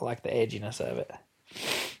it. I like the edginess of it.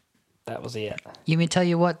 That was it. You mean tell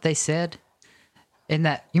you what they said? In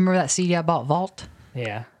that, you remember that CD I bought, Vault?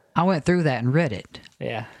 Yeah, I went through that and read it.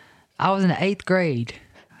 yeah. I was in the 8th grade.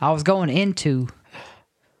 I was going into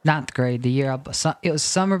 9th grade the year it was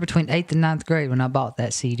summer between 8th and 9th grade when I bought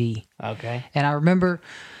that CD. Okay. And I remember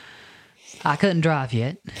I couldn't drive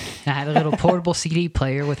yet. I had a little portable CD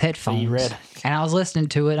player with headphones. read. And I was listening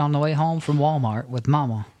to it on the way home from Walmart with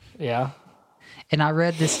Mama. Yeah. And I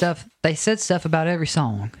read this stuff. They said stuff about every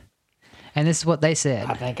song. And this is what they said.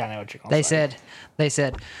 I think I know what you're going to say. They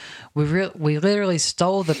said, we literally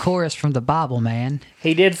stole the chorus from the Bible, man.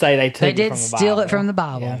 He did say they took They it did from the Bible. steal it from the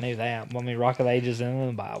Bible. Yeah, I knew that. I mean, Rock of Ages in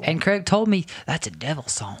the Bible. And Craig told me that's a devil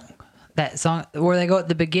song. That song where they go at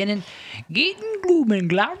the beginning, Geeten Globen,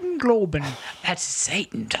 Glauten Globen. That's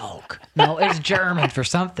Satan talk. No, it's German for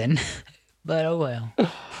something. But oh well.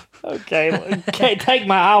 Okay,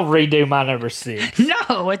 I'll redo my number 6.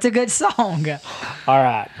 No, it's a good song. All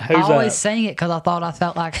right. Who's I always up? sang it because I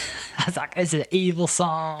felt like I was like, it's an evil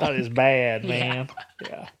song. That is bad, man.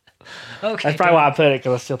 Yeah. Okay. That's probably why I put it,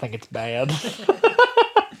 because I still think it's bad.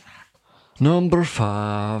 Number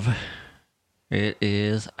 5. It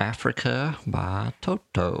is Africa by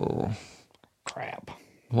Toto. Crap.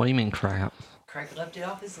 What do you mean crap? Craig left it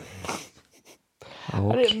off his list. Okay.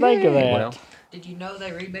 I didn't think of that. Well, Did you know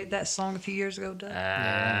they remade that song a few years ago, Doug?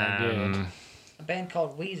 Yeah, I did. A band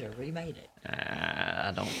called Weezer remade it.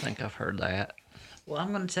 I don't think I've heard that. Well,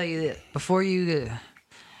 I'm going to tell you that before you,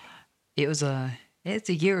 it's a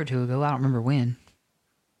year or two ago. I don't remember when,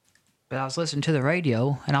 but I was listening to the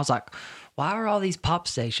radio and I was like, why are all these pop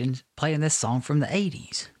stations playing this song from the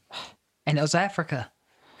 80s? And it was Africa.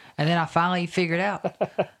 And then I finally figured out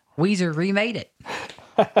Weezer remade it.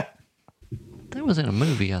 That was in a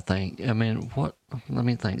movie, I think. I mean, what? Let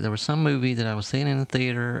me think. There was some movie that I was seeing in the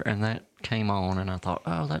theater, and that came on, and I thought,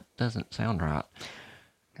 oh, that doesn't sound right.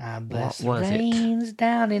 God bless What was the it? rains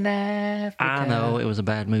down in Africa. I know it was a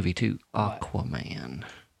bad movie too. Aquaman.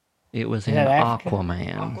 It was in Is that Africa?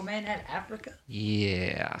 Aquaman. Aquaman had Africa?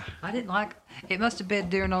 Yeah. I didn't like it. Must have been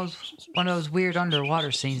during one of those weird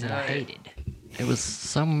underwater scenes that I hated. It was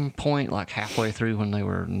some point like halfway through when they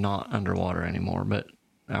were not underwater anymore, but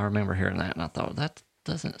I remember hearing that and I thought, that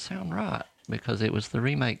doesn't sound right because it was the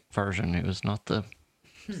remake version. It was not the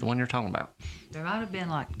one you're talking about. There might have been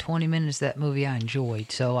like 20 minutes of that movie I enjoyed,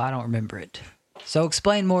 so I don't remember it. So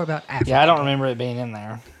explain more about Africa. Yeah, I don't remember it being in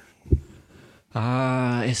there.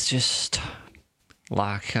 It's just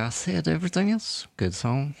like I said, everything else. Good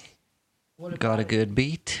song. What Got a about good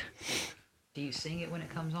beat. Do you sing it when it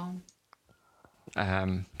comes on?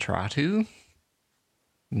 Try to.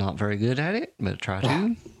 Not very good at it, but try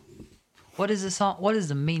to. What is the song? What is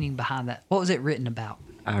the meaning behind that? What was it written about?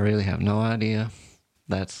 I really have no idea.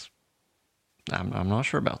 I'm not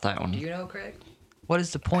sure about that Do one. you know, Craig? What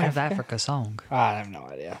is the point of Africa song? I have no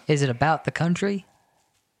idea. Is it about the country?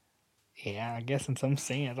 Yeah, I guess in some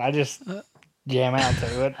sense. I just jam out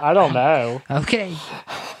to it. I don't know. Okay.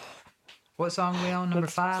 What song are we on? Number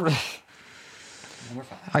 5?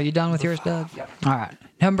 Are you done with yours, Doug? Yep. All right.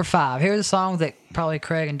 Number 5. Here's a song that probably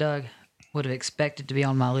Craig and Doug would have expected to be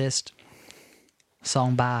on my list. A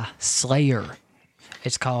song by Slayer.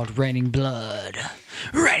 It's called Raining Blood.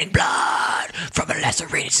 Raining blood from a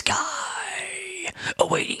lacerated sky,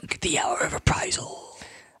 awaiting the hour of reprisal.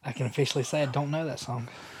 I can officially say I don't know that song.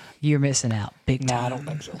 You're missing out big No, time. I don't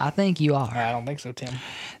think so. I think you are. I don't think so, Tim.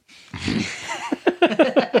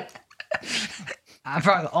 I'm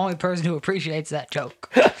probably the only person who appreciates that joke.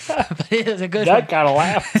 But it is a good Doug one. kind of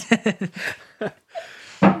laughed.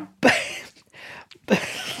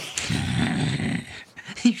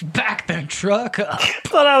 You back the truck up.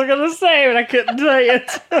 Thought I was going to say it, but I couldn't say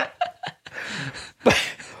it.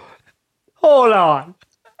 Hold on.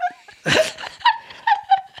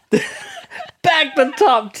 Back the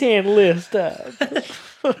top 10 list up.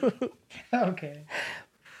 Okay.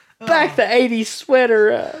 Back the 80s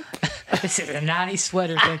sweater up. This is a 90s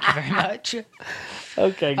sweater. Thank you very much.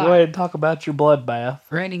 Okay, go ahead and talk about your bloodbath.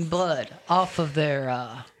 Raining Blood off of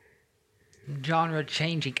their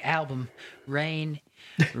genre-changing album, Raining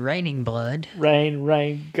Blood. Rain,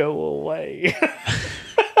 rain, go away.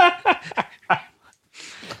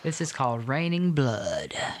 This is called Raining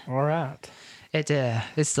Blood. All right.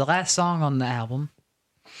 It's the last song on the album,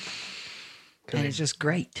 and it's just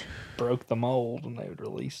great. Broke the mold when they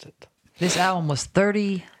released it. This album was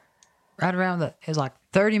it was like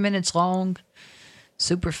 30 minutes long,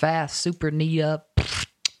 super fast, super neat up.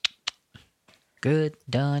 Good,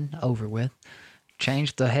 done, over with.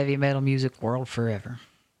 Changed the heavy metal music world forever.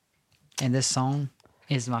 And this song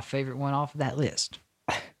is my favorite one off of that list.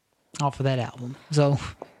 Off of that album. So,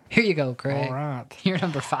 here you go, Craig. All right. You're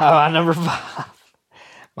number 5. Oh, my number 5.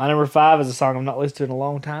 My number 5 is a song I've not listened to in a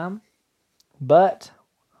long time, but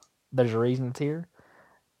there's a reason it's here,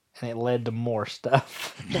 and it led to more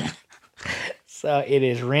stuff. So it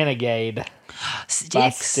is Renegade by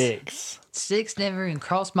Styx. Styx never even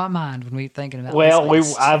crossed my mind when we were thinking about Well, this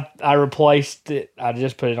list. I replaced it. I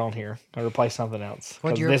just put it on here. I replaced something else.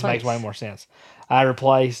 What'd 'cause you this replace? makes way more sense. I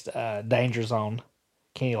replaced Danger Zone,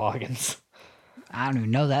 Kenny Loggins I don't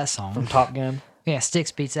even know that song. from Top Gun. Yeah,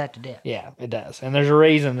 Styx beats that to death. Yeah, it does. And there's a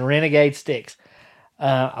reason. The Renegade Styx.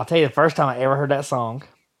 I'll tell you, the first time I ever heard that song,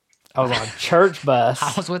 I was on a church bus.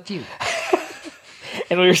 I was with you.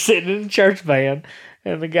 And we were sitting in the church van,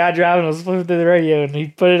 and the guy driving was flipping through the radio, and he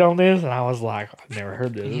put it on this, and I was like, I've never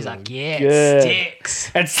heard this. He's This like, is yeah, good.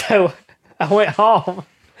 Styx. And so I went home,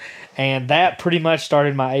 and that pretty much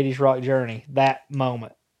started my 80s rock journey, that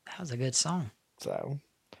moment. That was a good song. So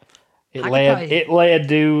I it could led probably- it led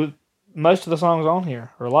to most of the songs on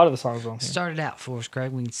here, or a lot of the songs on here. Start it out for us,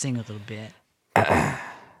 Craig. We can sing a little bit.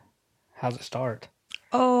 How's it start?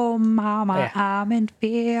 Oh, mama, Yeah. I'm in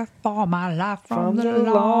fear for my life from, From the,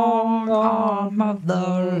 the long long arm of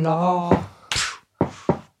the law.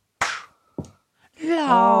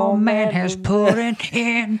 Lawman has put an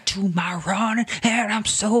end to my running, and I'm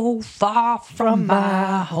so far from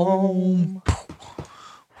my home.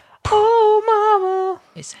 Oh, mama.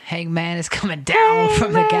 It's Hangman is coming down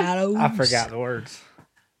from the gallows. I forgot the words.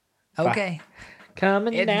 Okay.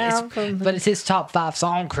 Coming down from the... But it's his top 5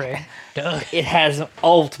 song, Craig. Doug. It has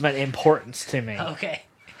ultimate importance to me. Okay.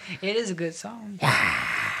 It is a good song.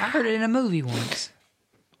 I heard it in a movie once.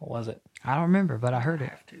 What was it? I don't remember, but I heard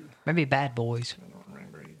it. Maybe Bad Boys.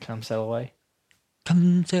 Come Sail Away.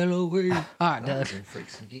 Come sail away. All right, Doug.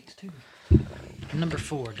 Freaks and Geeks too. Number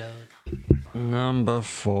 4, Doug. Number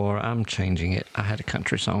 4, I'm changing it. I had a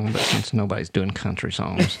country song, but since nobody's doing country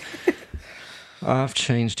songs, I've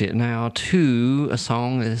changed it now to a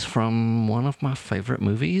song that is from one of my favorite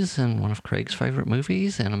movies and one of Craig's favorite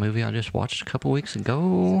movies, and a movie I just watched a couple weeks ago.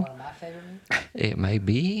 One of my favorite movies. It may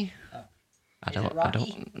be. I Is it don't.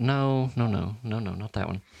 Rocky? No, not that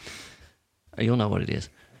one. You'll know what it is.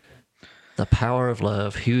 The Power of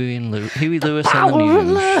Love, Huey Lewis and the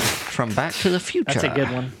News from Back to the Future. That's a good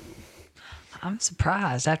one. I'm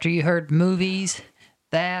surprised after you heard movies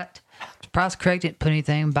that. Surprised Craig didn't put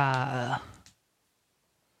anything by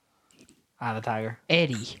Eye of the Tiger.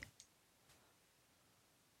 Eddie.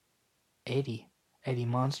 Eddie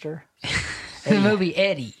Monster. The movie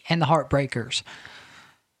Eddie and the Heartbreakers.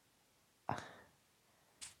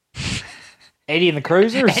 Eddie and the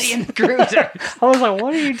Cruisers. Eddie and the Cruiser. I was like,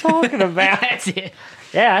 what are you talking about? That's it.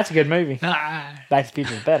 Yeah, that's a good movie. Ah, Back to the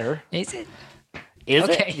Future is better. is it? Is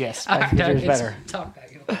Okay. it? Yes, All Back to the right, Future is Doug, better. Talk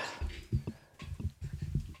about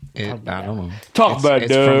it. I don't know. Talk about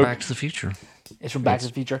it's Doug. from Back to the Future. It's from Back to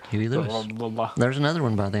the Future. Huey Lewis. Blah, blah, blah. There's another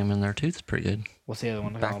one by them in there too. That's pretty good. What's the other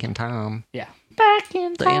one? Back called? in Time. Yeah. Back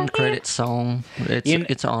in The time. end credits song. It's You kn-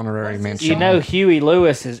 it's an honorary mention. You know, Huey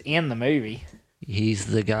Lewis is in the movie. He's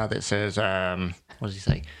the guy that says, what does he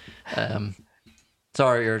say?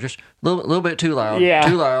 Sorry, you're just a little bit too loud. Yeah.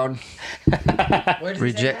 Too loud. Where does he say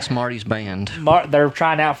Rejects Marty's band. They're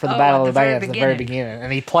trying out for the Oh, Battle at of the the very Bands at the very beginning.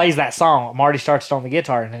 And he plays that song. Marty starts it on the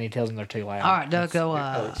guitar, and then he tells them they're too loud. that? All right, Doug, go.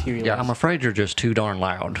 It's Huey Yeah, Lewis. I'm afraid you're just too darn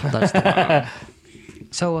loud. That's the line.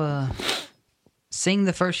 So, sing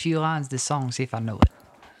the first few lines of this song, see if I know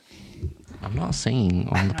it. I'm not singing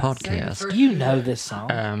on the podcast. You know this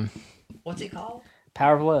song. What's it called?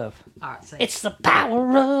 Power of Love. All right, say It's the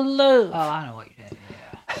power of love. Oh, I know what you did.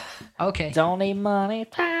 Yeah. Okay. Don't need money.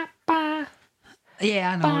 Bye, bye,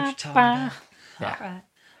 Yeah, I know what you're talking bye. about. All right.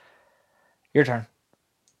 Your turn.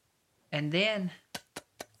 And then,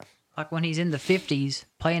 like when he's in the 50s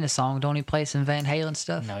playing a song, don't he play some Van Halen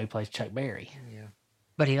stuff? No, he plays Chuck Berry.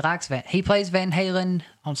 But he likes he plays Van Halen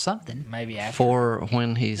on something. Maybe after. For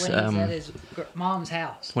when he's When he's at his mom's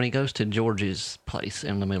house. when he goes to George's place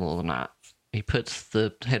in the middle of the night, he puts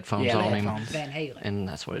the headphones Yeah, the on him, headphones. Van Halen. and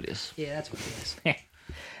that's what it is. Yeah, that's what it is.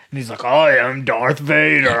 And he's like, I am Darth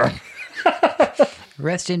Vader.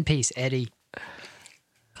 Rest in peace, Eddie.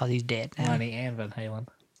 Because he's dead now. Money and Van Halen.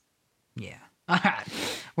 Yeah. All right.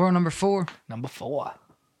 We're on number 4. Number 4.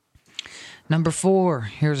 Number 4.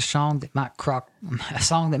 Here's a song that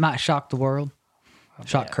might shock the world.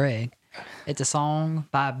 Shock Craig. It's a song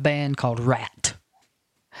by a band called Rat.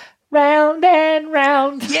 Round and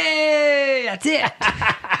round. Yay! That's it.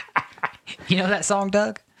 You know that song,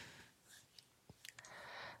 Doug?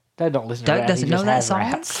 Doug don't listen Doug to rap. doesn't He know just that has song?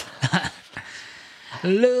 rats.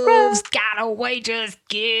 Love's got a way, just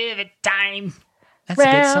give it time. That's a good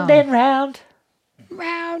Round song. and round.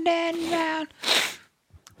 Round and round.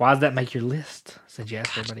 Why does that make your list? Said you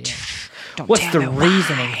asked everybody else. Don't What's tell the me why.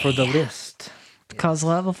 reasoning for the list? Because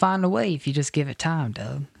love will find a way if you just give it time,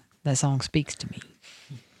 Doug. That song speaks to me.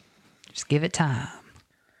 Just give it time.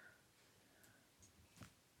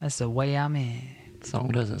 That's the way I'm in. The song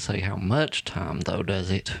doesn't say how much time, though, does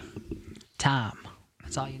it? Time.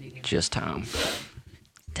 That's all you need. Just time.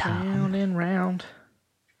 Time. Round and round.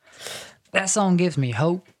 That song gives me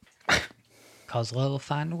hope. Because love will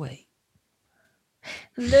find a way.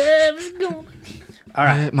 Love's gonna. All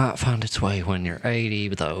right. It might find its way when you're 80,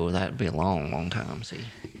 though. That'd be a long, long time. See,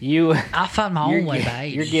 You. I'll find my own way by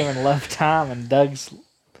 80. You're giving love time, and Doug's.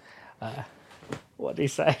 What did he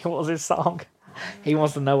say? What was his song? He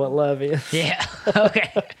wants to know what love is. Yeah. Okay.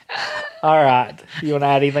 All right. You want to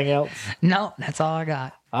add anything else? No, that's all I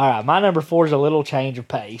got. All right. My number 4 is a little change of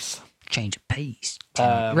pace. Change of pace.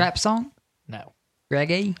 Um, Rap song? No.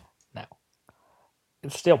 Reggae? No.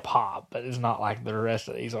 It's still pop, but it's not like the rest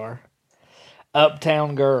of these are.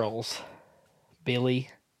 Uptown Girls. Billy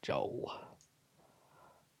Joel.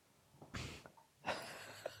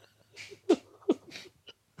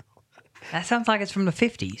 That sounds like it's from the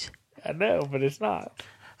 50s. I know, but it's not.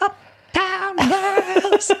 Uptown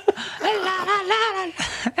girls. La, la, la, la.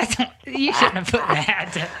 You shouldn't have put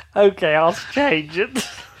that. Okay, I'll change it.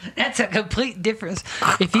 That's a complete difference.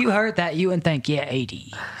 If you heard that, you would think, yeah,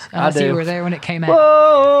 80s. Unless do. you were there when it came out.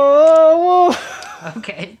 Whoa, whoa.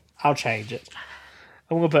 Okay. I'll change it.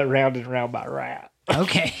 I'm going to put Round and Round by Rat.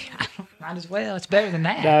 Okay. Might as well. It's better than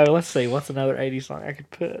that. No, let's see. What's another 80s song I could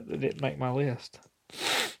put that didn't make my list?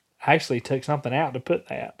 I actually took something out to put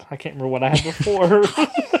that. I can't remember what I had before.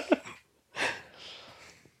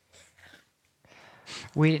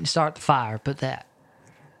 We didn't start the fire. Put that.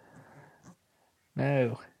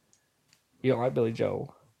 No. You don't like Billy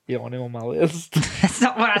Joel. You don't want him on my list. That's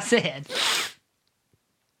not what I said.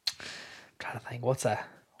 trying to think. What's a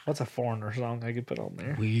Foreigner song I could put on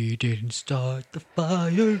there? We didn't start the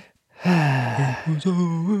fire. I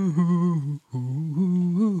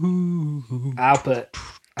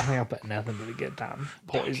think I'll put Nothing But a Good Time.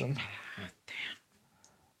 Poison.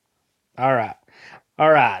 All right.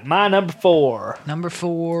 My number 4 Number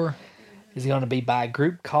 4. is going to be by a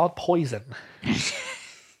group called Poison.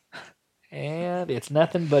 And it's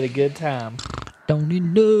Nothing But a Good Time. Don't need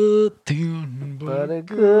nothing But a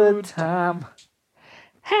good time.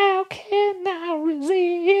 How can I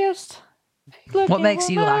resist? What makes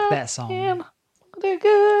you like that song? But a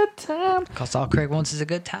good time. Because all Craig wants is a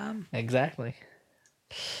good time. Exactly.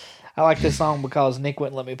 I like this song because Nick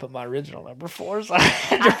wouldn't let me put my original number 4. So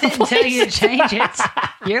I didn't tell you to change it.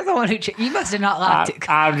 You're the one who you must have not liked it.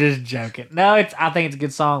 I'm just joking. No, I think it's a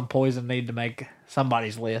good song. Poison need to make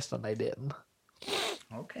somebody's list, and they didn't.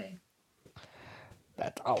 Okay.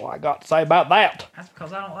 That's all I got to say about that. That's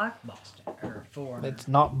because I don't like Boston or Foreigner. It's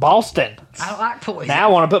not Boston. I don't like Poison. Now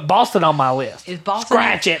I want to put Boston on my list. Is Boston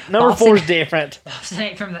Scratch it. Number Boston- 4 is different. Boston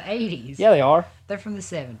ain't from the 80s. Yeah, they are. They're from the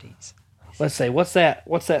 70s. Let's see. What's that?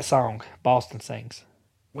 What's that song Boston sings?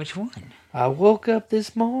 Which one? I woke up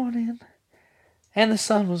this morning and the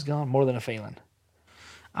sun was gone. More Than a Feeling.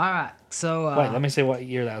 All right. So Wait, let me see what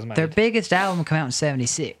year that was made. their biggest album came out in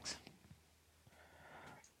 76.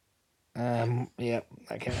 Yep,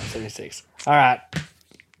 that came out in 76. All right.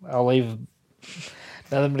 I'll leave.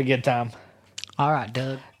 Nothing but a good time. All right,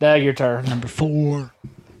 Doug. Doug, your turn. Number 4.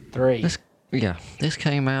 3. This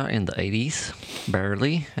came out in the 80s,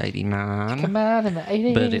 barely, 89. Come out in the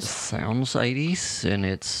 80s. But it sounds 80s, and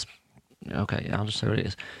it's... Okay, I'll just say what it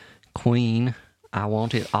is. Queen, I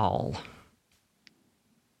Want It All.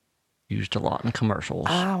 Used a lot in commercials.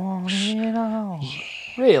 I want it all. Yeah.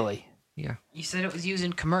 Really? Yeah. You said it was used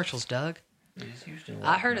in commercials, Doug.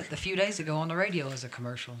 I heard it a few days ago on the radio as a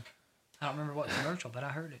commercial. I don't remember what commercial, but I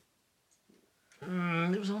heard it.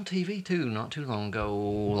 It was on TV, too, not too long ago.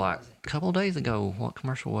 Like, a couple of days ago. What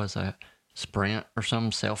commercial was that? Sprint or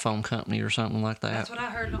some cell phone company or something like that. That's what I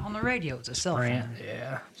heard on the radio. It's a cell phone.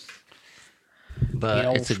 Yeah. But The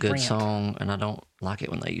old it's a good Sprint. song, and I don't like it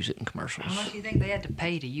when they use it in commercials. How much do you think they had to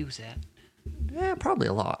pay to use that? Yeah, probably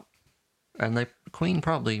a lot. And Queen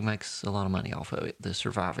probably makes a lot of money off of it, the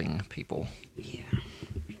surviving people. Yeah.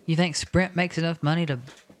 You think Sprint makes enough money to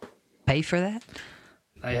pay for that?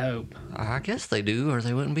 I hope. I guess they do, or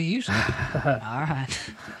they wouldn't be using it. All right.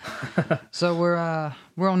 So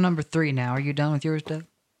we're on number 3 now. Are you done with yours, Doug?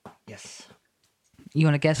 Yes. You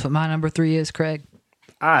want to guess what my number 3 is, Craig?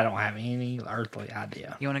 I don't have any earthly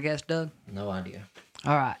idea. You want to guess, Doug? No idea.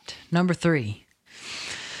 All right. Number 3.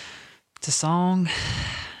 It's a song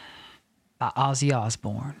by Ozzy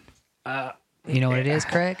Osbourne. You know what it is,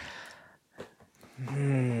 Craig?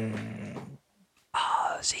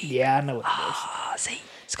 Ozzy. Yeah, I know what it is. Ozzy.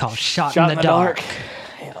 It's called Shot, Shot in the Dark.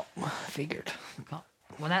 Yeah, figured.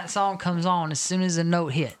 When that song comes on, as soon as the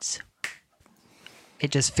note hits,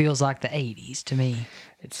 it just feels like the 80s to me.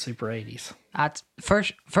 It's super 80s.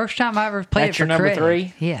 First time I ever played That's it for your number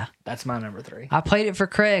Craig. 3? Yeah. That's my number 3. I played it for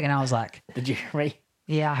Craig, and I was like, Did you hear me?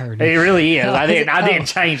 yeah, I heard It it. really is. I didn't Oh.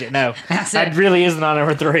 change it. No. I said- It really is my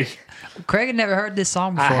number 3. Craig had never heard this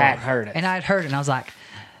song I before. hadn't heard it. And I'd heard it, and I was like,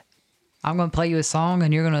 I'm going to play you a song,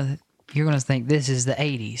 and you're gonna think this is the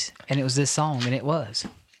 80s. And it was this song, and it was.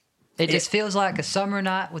 It just feels like a summer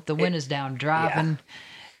night with the windows down, driving,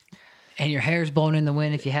 and your hair's blowing in the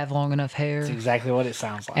wind if you have long enough hair. That's exactly what it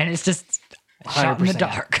sounds like. And it's just shot in the 100%.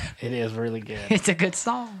 dark. It is really good. It's a good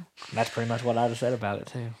song. That's pretty much what I'd have said about it,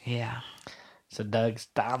 too. Yeah. So Doug's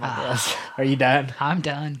time, I guess. Are you done? I'm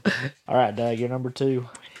done. All right, Doug, you're number 2.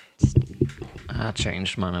 I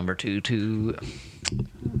changed my number 2 to...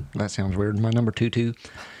 That sounds weird. My number 2.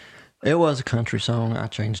 It was a country song. I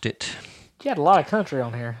changed it. You had a lot of country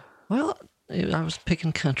on here. Well, I was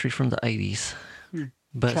picking country from the 80s.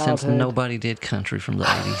 But since childhood. nobody did country from the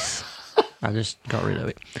 80s, I just got rid of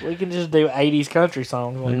it. We can just do 80s country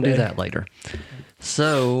songs We one can day. do that later.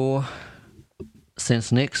 So,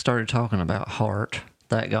 since Nick started talking about Heart,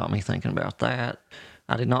 that got me thinking about that.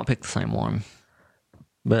 I did not pick the same one.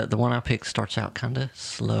 But the one I picked starts out kind of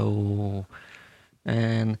slow.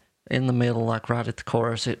 And in the middle, like right at the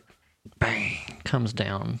chorus, it bang comes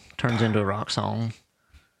down, turns into a rock song.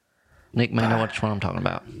 Nick may know which one I'm talking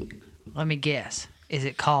about. Let me guess. Is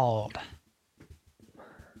it called?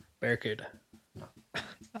 Barracuda.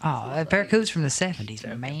 Oh, Barracuda's from the 70s,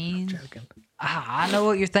 man. Joking. I know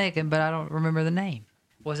what you're thinking, but I don't remember the name.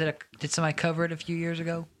 Did somebody cover it a few years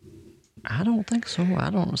ago? I don't think so.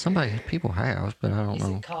 People have, but I don't Is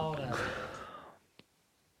know. it called?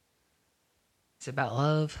 It's about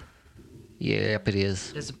love. Yep, it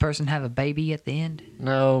is. Does the person have a baby at the end?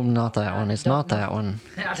 No, not that one. It's not that one.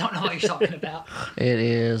 I don't know what you're talking about. It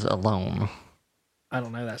is Alone. I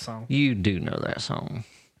don't know that song. You do know that song.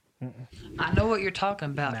 I know what you're talking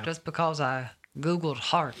about No. just because I Googled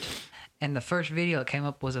Heart, and the first video that came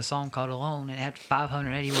up was a song called Alone, and it had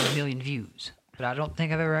 581 million views. But I don't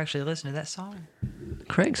think I've ever actually listened to that song.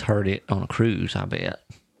 Craig's heard it on a cruise, I bet.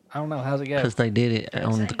 I don't know. How's it go? Because they did it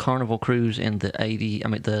on the Carnival cruise in the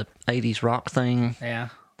 80s rock thing. Yeah.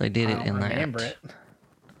 They did I it don't in remember that. it.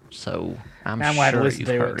 So I'm Now I'm gonna have to sure listen you've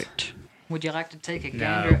to heard it. it. Would you like to take a No.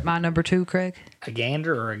 gander at my number 2, Craig? A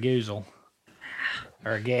gander or a goozle?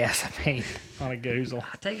 Or a guess, I mean, on a goozle.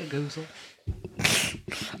 I take a goozle.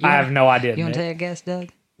 I have no idea. You want Nick. to take a guess, Doug?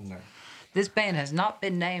 No. This band has not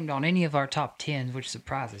been named on any of our top 10s, which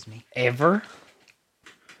surprises me. Ever?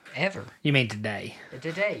 Ever. You mean today?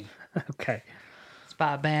 Today. Okay. It's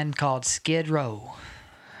by a band called Skid Row.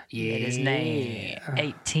 Yeah. It is named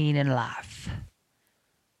 18 in Life. Oh,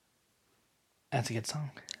 That's a good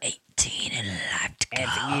song. 18 in Life to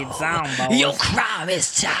That's go. a good song, boys. Your crime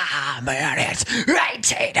is time, and it's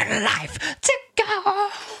 18 in Life to go.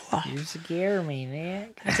 You scare me,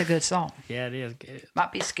 Nick. That's a good song. Yeah, it is good.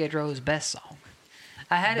 Might be Skid Row's best song.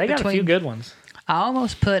 I had They it got a few between. good ones. I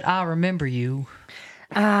almost put I Remember You.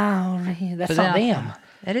 Oh, that's But not then them.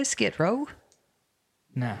 That is Skid Row.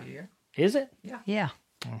 No. Is it? Yeah.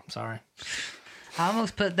 Oh, sorry. I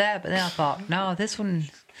almost put that, but then I thought, no, this one,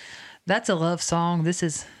 that's a love song.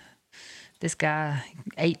 This guy,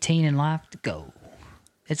 18 in Life to go.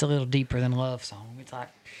 It's a little deeper than a love song. It's like,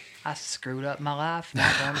 I screwed up my life, now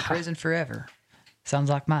I'm going to prison forever. Sounds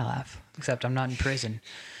like my life, except I'm not in prison.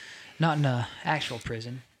 Not in a actual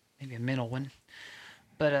prison, maybe a mental one.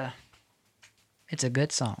 But it's a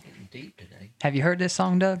good song. Getting deep today. Have you heard this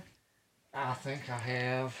song, Doug? I think I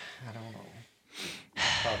have. I don't know.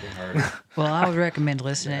 Probably heard it. Well, I would recommend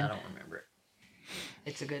listening. I don't remember it.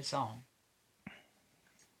 It's a good song.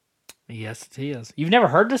 Yes, it is. You've never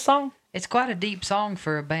heard this song? It's quite a deep song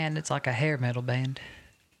for a band that's like a hair metal band.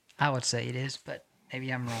 I would say it is, but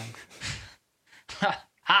maybe I'm wrong.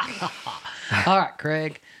 All right,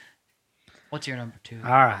 Craig. What's your number 2?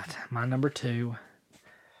 All right. My number 2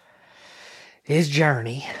 is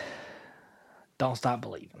Journey. Don't Stop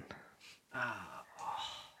Believing.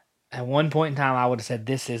 At one point in time, I would have said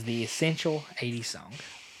this is the essential 80s song.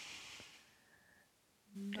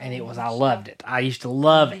 And it was, I loved it. I used to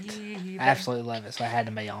love it. Absolutely love it. So I had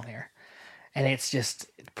to be on here. And it's just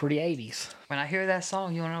pretty 80s. When I hear that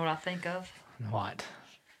song, you want to know what I think of? What?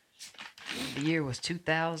 The year was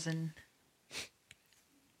 2000,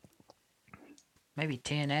 maybe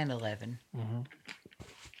 10 and 11. Mhm.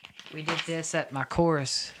 We did this at my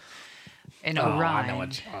chorus in Oh, Orion. I know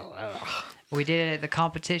what. We did it at the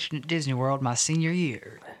competition at Disney World my senior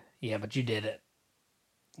year. Yeah, but you did it.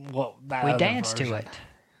 Well, that We other danced to version. it.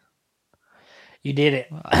 You did it.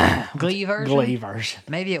 Glee version? Glee version.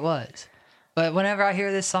 Maybe it was. But whenever I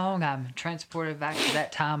hear this song, I'm transported back to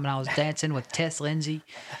that time when I was dancing with Tess Lindsay.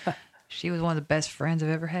 She was one of the best friends I've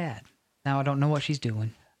ever had. Now I don't know what she's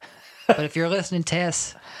doing. But if you're listening,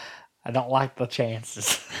 Tess, I don't like the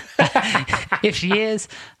chances. if she is,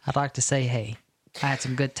 I'd like to say, hey, I had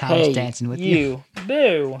some good times dancing with you.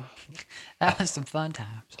 do. That was some fun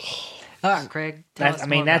times. All right, Craig. Tell us I more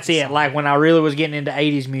mean, about that's the it. song. Like when I really was getting into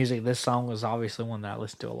 80s music, this song was obviously one that I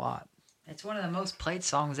listened to a lot. It's one of the most played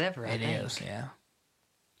songs ever. I It think. is, yeah.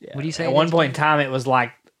 What do you say? At it one is, point in Doug? time, it was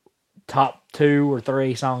like top 2 or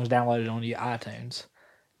 3 songs downloaded on your iTunes.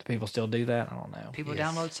 Do people still do that? I don't know. People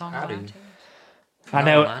Yes, download songs I on do. iTunes? I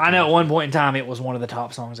No, know. on I know. At iTunes. one point in time, it was one of the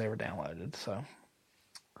top songs ever downloaded. So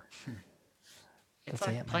It's That's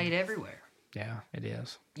like it, man. played everywhere. yeah, it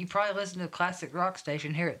is. You probably listen to a classic rock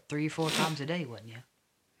station, hear it 3 or 4 times a day, wouldn't you?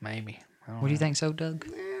 Maybe. I don't What do you know. think so, Doug?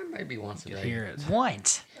 Maybe once a You day. hear it?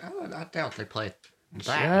 Once. I doubt they play it that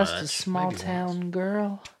Just much. a small Maybe once. town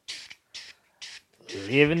girl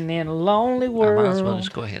living in a lonely I might as well world.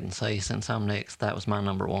 just go ahead and say, since I'm next, that was my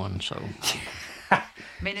number 1. So I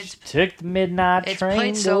mean, it's Took the midnight It's train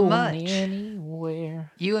played so going much.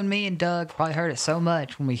 anywhere. you and me and Doug probably heard it so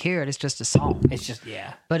much. When we hear it, it's just a song. It's just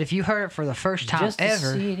But But if you heard it for the first time just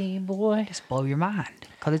ever, a city boy. just blow your mind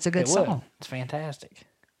because it's a good It would. song. It's fantastic.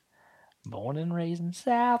 Born and raised in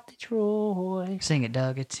South Detroit. Sing it,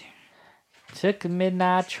 Doug. It's Took the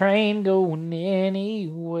midnight train going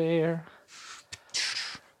anywhere.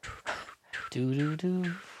 Do do do.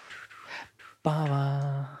 Ba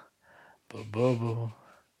ba ba ba.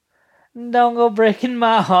 Don't go breaking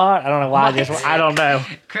my heart. I don't know why I don't know.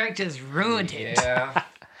 Craig just ruined it. yeah,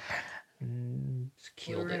 We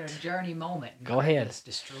killed were in a it. journey moment. Go Craig ahead. just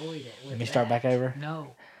destroyed it. Let me start back over.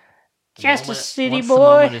 No. Just a Moment- city once the boy.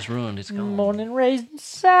 moment is ruined, it's gone. Born and raised in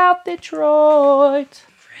South Detroit.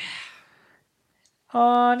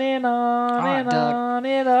 On and on All right, and Doug. on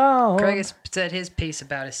and on. Craig has said his piece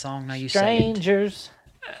about his song. Now you say it. Strangers.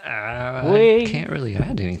 I We- can't really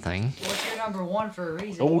add anything. What's your number 1 for a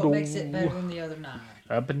reason? Oh, What no. makes it better than the other 9?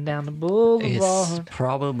 Up and down the It's boulevard.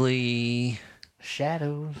 probably.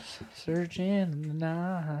 Shadows searching in the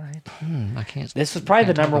night. I can't. This was probably the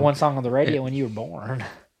can't talk number about- 1 song on the radio Yeah. when you were born.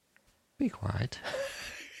 Be quiet.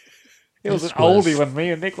 It was This an oldie was- when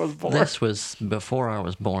me and Nick was born. This was before I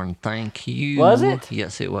was born. Thank you. Was it?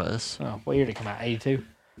 Yes, it was. Oh, what year did it come out? 82?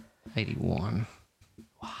 81.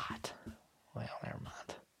 What? Well, never mind.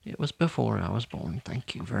 It was before I was born.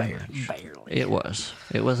 Thank you very much. Barely. It was.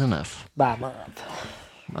 It was enough. By a month.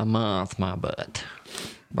 A month, my butt.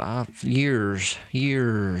 By years.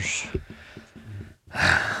 Years.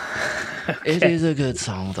 It is a good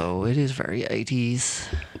song, though. It is very 80s.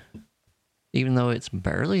 Even though it's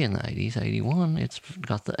barely in the 80s, 81, it's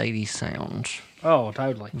got the 80s sound. Oh,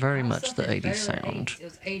 totally. Very much the 80s sound. It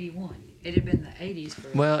was 81. It had been the 80s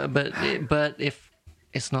for. Well, but if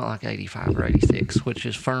it's not like 85 or 86, which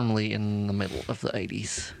is firmly in the middle of the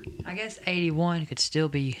 80s. I guess 81 could still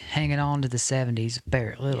be hanging on to the 70s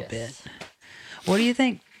a little bit. What do you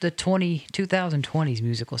think the 2020s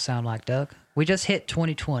music will sound like, Doug? We just hit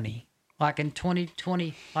 2020. Like in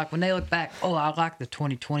 2020, like when they look back, oh, I like the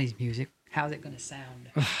 2020s music. How's it going to sound?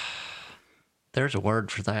 There's a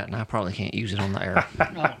word for that, and I probably can't use it on the air.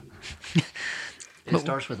 Oh. It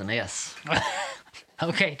starts with an S.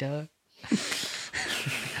 Okay, Doug.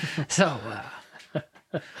 So, all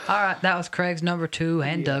right, that was Craig's number 2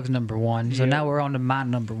 and Doug's number 1. So now we're on to my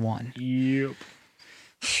number 1. Yep.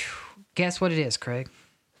 Guess what it is, Craig?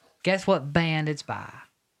 Guess what band it's by?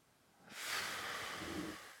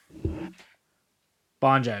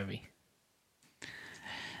 Bon Jovi.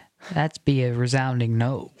 That'd be a resounding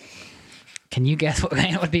no. Can you guess what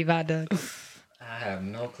band it would be by, Doug? I have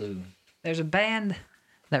no clue. There's a band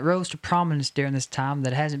that rose to prominence during this time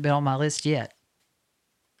that hasn't been on my list yet.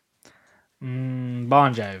 Bon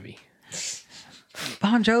Jovi.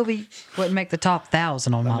 Bon Jovi wouldn't make the top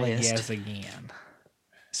 1,000 on my Let me list. guess again.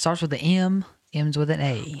 Starts with an M, ends with an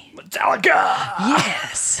A. Metallica!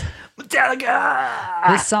 Yes!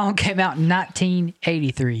 Metallica! This song came out in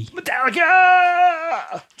 1983.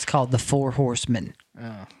 Metallica! It's called The Four Horsemen.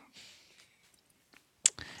 Oh.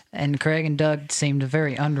 And Craig and Doug seemed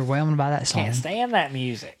very underwhelmed by that song. Can't stand that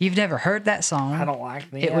music. You've never heard that song? I don't like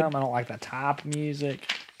them. It would- I don't like that type of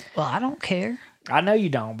music. Well, I don't care. I know you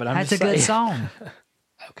don't, but I'm That's a just good saying. song.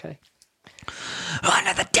 Okay.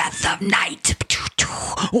 Under the death of night,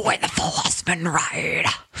 where the four horsemen ride.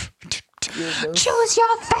 Choose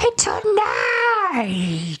your fate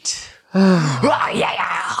tonight. Oh,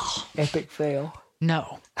 yeah. Epic fail.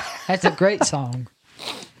 No, that's a great song.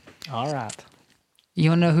 All right. You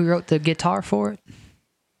want to know who wrote the guitar for it?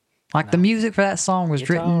 Like the music for that song was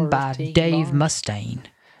written by Guitars, Dave T-Bar. Mustaine.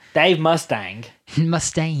 Dave Mustang.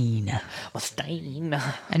 Mustaine. Mustaine.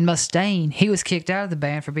 And Mustaine, he was kicked out of the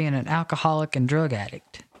band for being an alcoholic and drug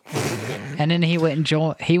addict. And then he went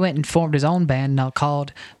and formed his own band now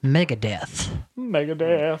called Megadeth.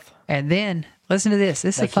 Megadeth. And then listen to this.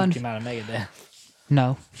 This is They a fun. kicked him out of Megadeth.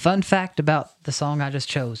 No, fun fact about the song I just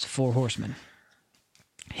chose, Four Horsemen.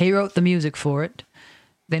 He wrote the music for it.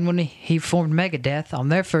 Then when he formed Megadeth on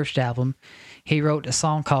their first album, he wrote a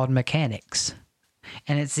song called Mechanics.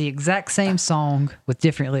 And it's the exact same song with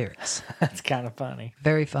different lyrics. That's kind of funny.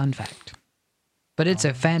 Very fun fact. But it's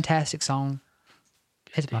a fantastic song.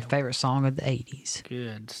 It's my favorite song of the 80s.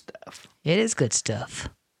 Good stuff. It is good stuff.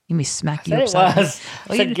 You may smack you It upside was. the- I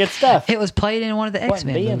Well, said you- good stuff. It was played in one of the Wasn't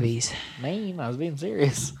X-Men being movies. Mean. I was being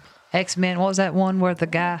serious. X-Men, what was that one where the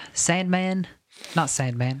guy, Sandman? Not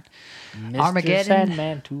Sandman. Mr. Armageddon?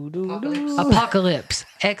 Sandman. Doo-doo-doo. Apocalypse.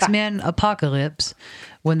 X-Men Apocalypse.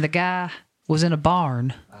 When the guy was in a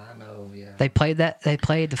barn, I know, yeah. they played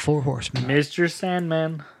the Four Horsemen. Mr.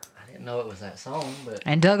 Sandman. I didn't know it was that song, but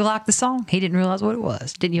And Doug liked the song. He didn't realize what it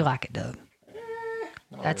was. Didn't you like it, Doug?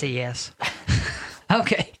 That's a yes.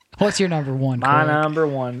 Okay. What's your number 1, My Craig? number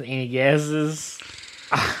 1. Any guesses?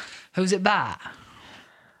 Who's it by?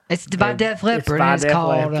 It's by Def Leppard. by And it's Def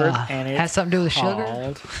called, Leppard, and it's has something to do with sugar.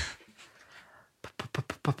 called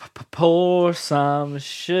Pour some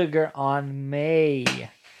sugar on me.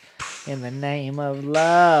 In the name of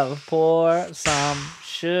love, pour some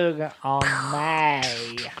sugar on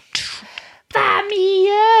me. Fire me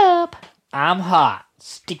up. I'm hot,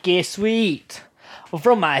 sticky sweet.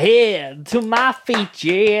 From my head to my feet,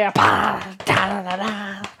 yeah.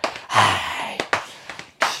 Hey.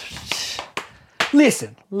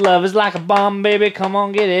 Listen, love is like a bomb, baby, come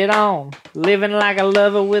on, get it on. Living like a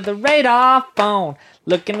lover with a radar phone.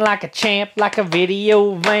 Looking like a champ, like a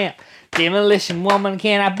video vamp. Demolition woman,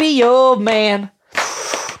 can I be your man?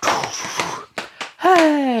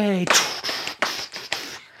 Hey.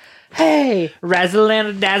 Hey, razzle and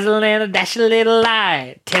a dazzle and a dash a little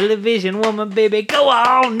light. Television woman, baby, go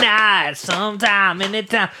all night. Sometime,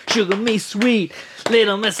 anytime, sugar me sweet.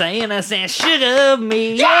 Little Miss Innocent, sugar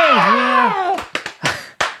me. Yeah.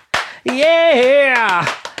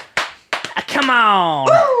 Yeah. Come on.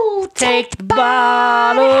 Take the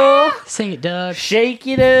bottle. Sing it, Doug. Shake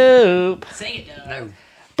it up. Sing it, Doug.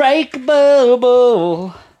 Break a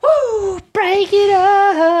bubble. Woo, break break it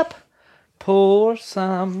up. Pour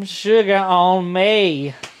some sugar on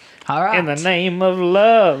me. All right. In the name of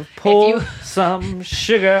love, pour you- some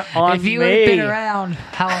sugar on if you me. would have been around,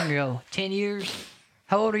 how long ago? 10 years?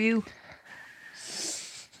 How old are you?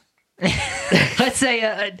 Let's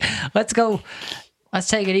say, let's go. Let's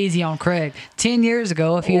take it easy on Craig. 10 years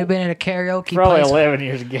ago, if you'd have been at a karaoke Probably place. 11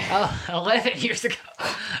 years ago. 11 years ago.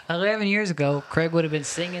 11 years ago, Craig would have been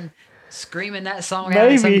singing, screaming that song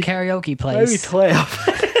out at some karaoke place. Maybe 12.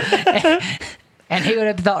 And he would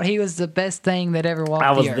have thought he was the best thing that ever walked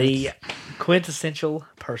I was the earth. the quintessential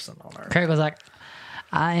person on earth. Craig was like,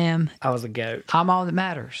 I was a goat. I'm all that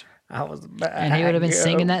matters. I was And he would have been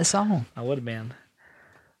singing that song. I would have been.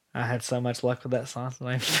 I had so much luck with that song.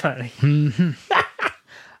 It's not even funny.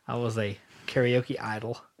 I was a karaoke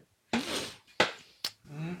idol.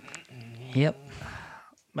 Yep.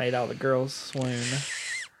 Made all the girls swoon.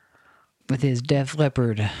 With his Def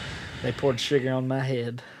Leppard. They poured sugar on my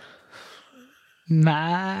head.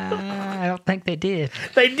 I don't think they did.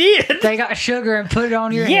 They did. They got sugar and put it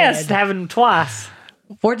on your Yes, head. having them twice.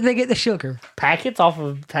 Where did they get the sugar? Packets off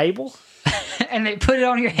of a table. And they put it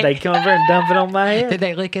on your head. They come over and dump it on my head. Did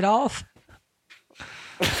they lick it off?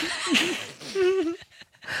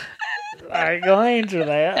 I ain't gonna answer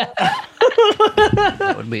that.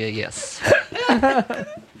 That would be a yes.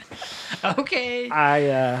 Okay.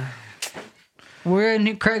 We're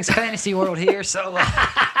in Craig's fantasy world here, so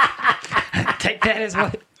take that as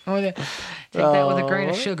what. Take that with a grain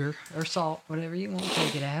of sugar or salt, whatever you want to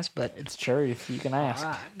take it as. But it's truth. You can ask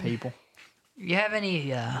people. You have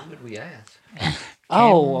any? Who would we ask?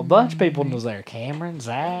 A bunch of people was there. Cameron,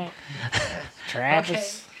 Zach,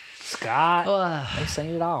 Travis, Scott. They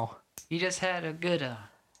sing it all. You just had a good.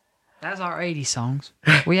 That's our 80s songs.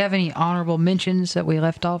 We have any honorable mentions that we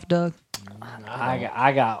left off, Doug?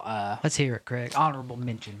 I got Let's hear it, Craig. Honorable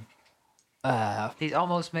mention. These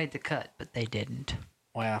almost made the cut, but they didn't.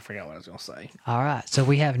 well, I forgot what I was gonna say. All right, so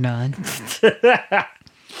we have none.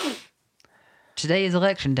 Today is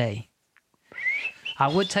election day. I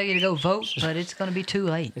would tell you to go vote, but it's going to be too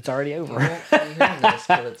late. It's already You over. won't be hearing this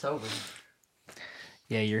till it's over.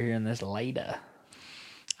 Yeah, you're hearing this later.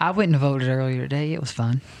 I went and voted earlier today. It was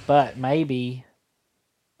fun. But maybe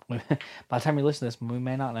by the time you listen to this, we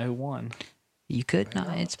may not know who won. You could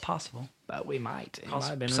not. It's possible. But we might. It might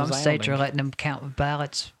have been Some states are letting them count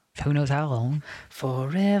ballots. Who knows how long?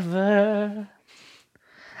 Forever.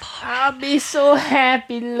 I'll be so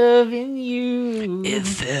happy loving you.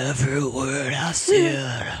 If every word I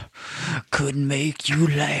said could make you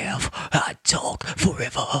laugh, I'd talk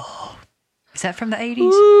forever. Is that from the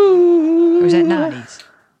 80s? Or is that 90s?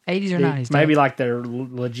 80s or 90s? Maybe like their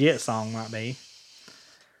legit song might be.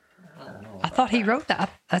 I thought he wrote that.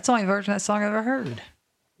 That's the only version of that song I ever heard. You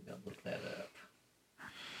gotta look that up.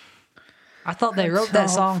 I thought they wrote that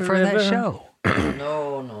song for that forever. show.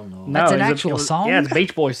 No. That's an it's actual song? Yeah, it's a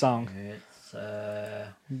Beach Boys song. It's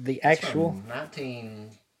The actual. from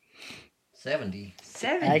 1970.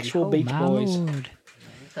 70. Actual Beach my Boys. Lord.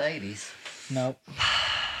 It's the 80s. Nope.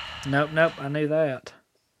 Nope. I knew that.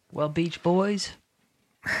 Well, Beach Boys,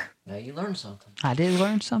 Now you learned something. I did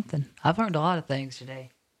learn something. I've learned a lot of things today.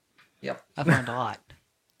 Yep. I've learned a lot.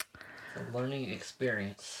 A learning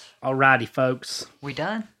experience. Alrighty, folks. We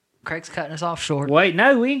done? Craig's cutting us off short. Wait,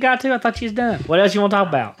 no, we ain't got to. I thought you was done. What else you want to talk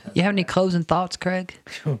about? You have any closing thoughts, Craig?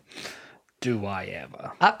 Do I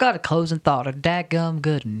ever? I've got a closing thought, a dadgum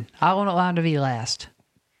good one. I want mine to be last.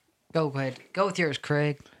 Go ahead. Go with yours,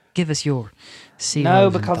 Craig. Give us your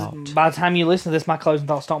No, closing because thought. by the time you listen to this, my closing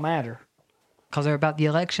thoughts don't matter. Because they're about the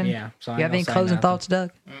election? Yeah, so I You ain't have any gonna say closing nothing. thoughts,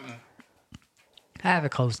 Doug? I have a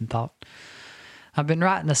closing thought. I've been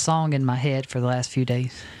writing a song in my head for the last few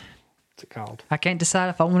days. What's it called? I can't decide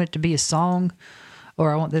if I want it to be a song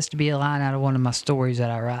or I want this to be a line out of one of my stories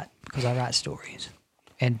that I write, because I write stories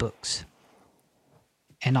and books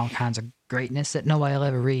and all kinds of greatness that nobody will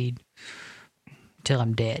ever read till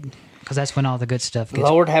I'm dead, because that's when all the good stuff gets.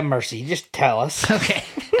 Lord have mercy. Just tell us. Okay.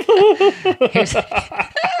 Here's-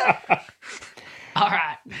 all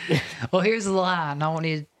right. Well, here's the line. I want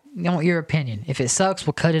your opinion. If it sucks,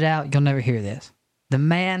 we'll cut it out. You'll never hear this. The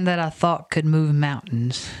man that I thought could move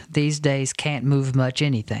mountains these days can't move much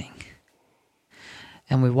anything.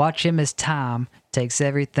 And we watch him as time takes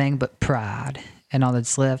everything but pride, and all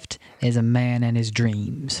that's left is a man and his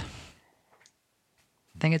dreams.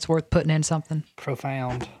 Think it's worth putting in something?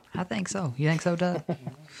 Profound. I think so. You think so, Doug? I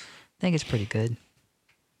think it's pretty good.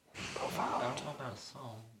 I'm talking about a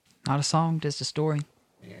song. Not a song, just a story.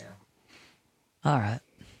 Yeah. All right.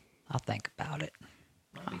 I'll think about it.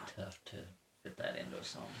 Might be tough to fit that into a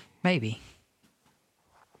song. Maybe.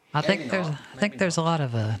 I think there's a lot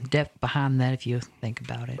of depth behind that if you think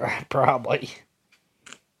about it. Probably.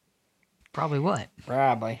 Probably what?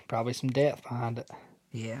 Probably some depth behind it.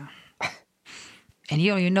 Yeah. And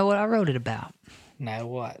you don't even know what I wrote it about. Know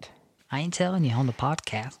what? I ain't telling you on the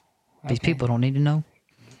podcast. These people don't need to know.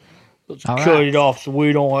 Let's All cut right. it off so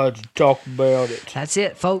we don't have to talk about it. That's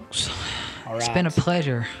it, folks. All It's right. been a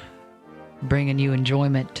pleasure bringing you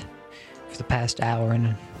enjoyment for the past hour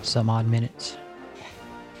and some odd minutes.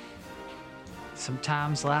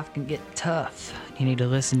 Sometimes life can get tough. You need to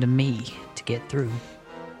listen to me to get through.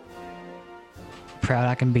 Proud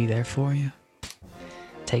I can be there for you.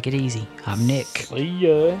 Take it easy. I'm Nick. See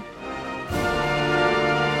ya.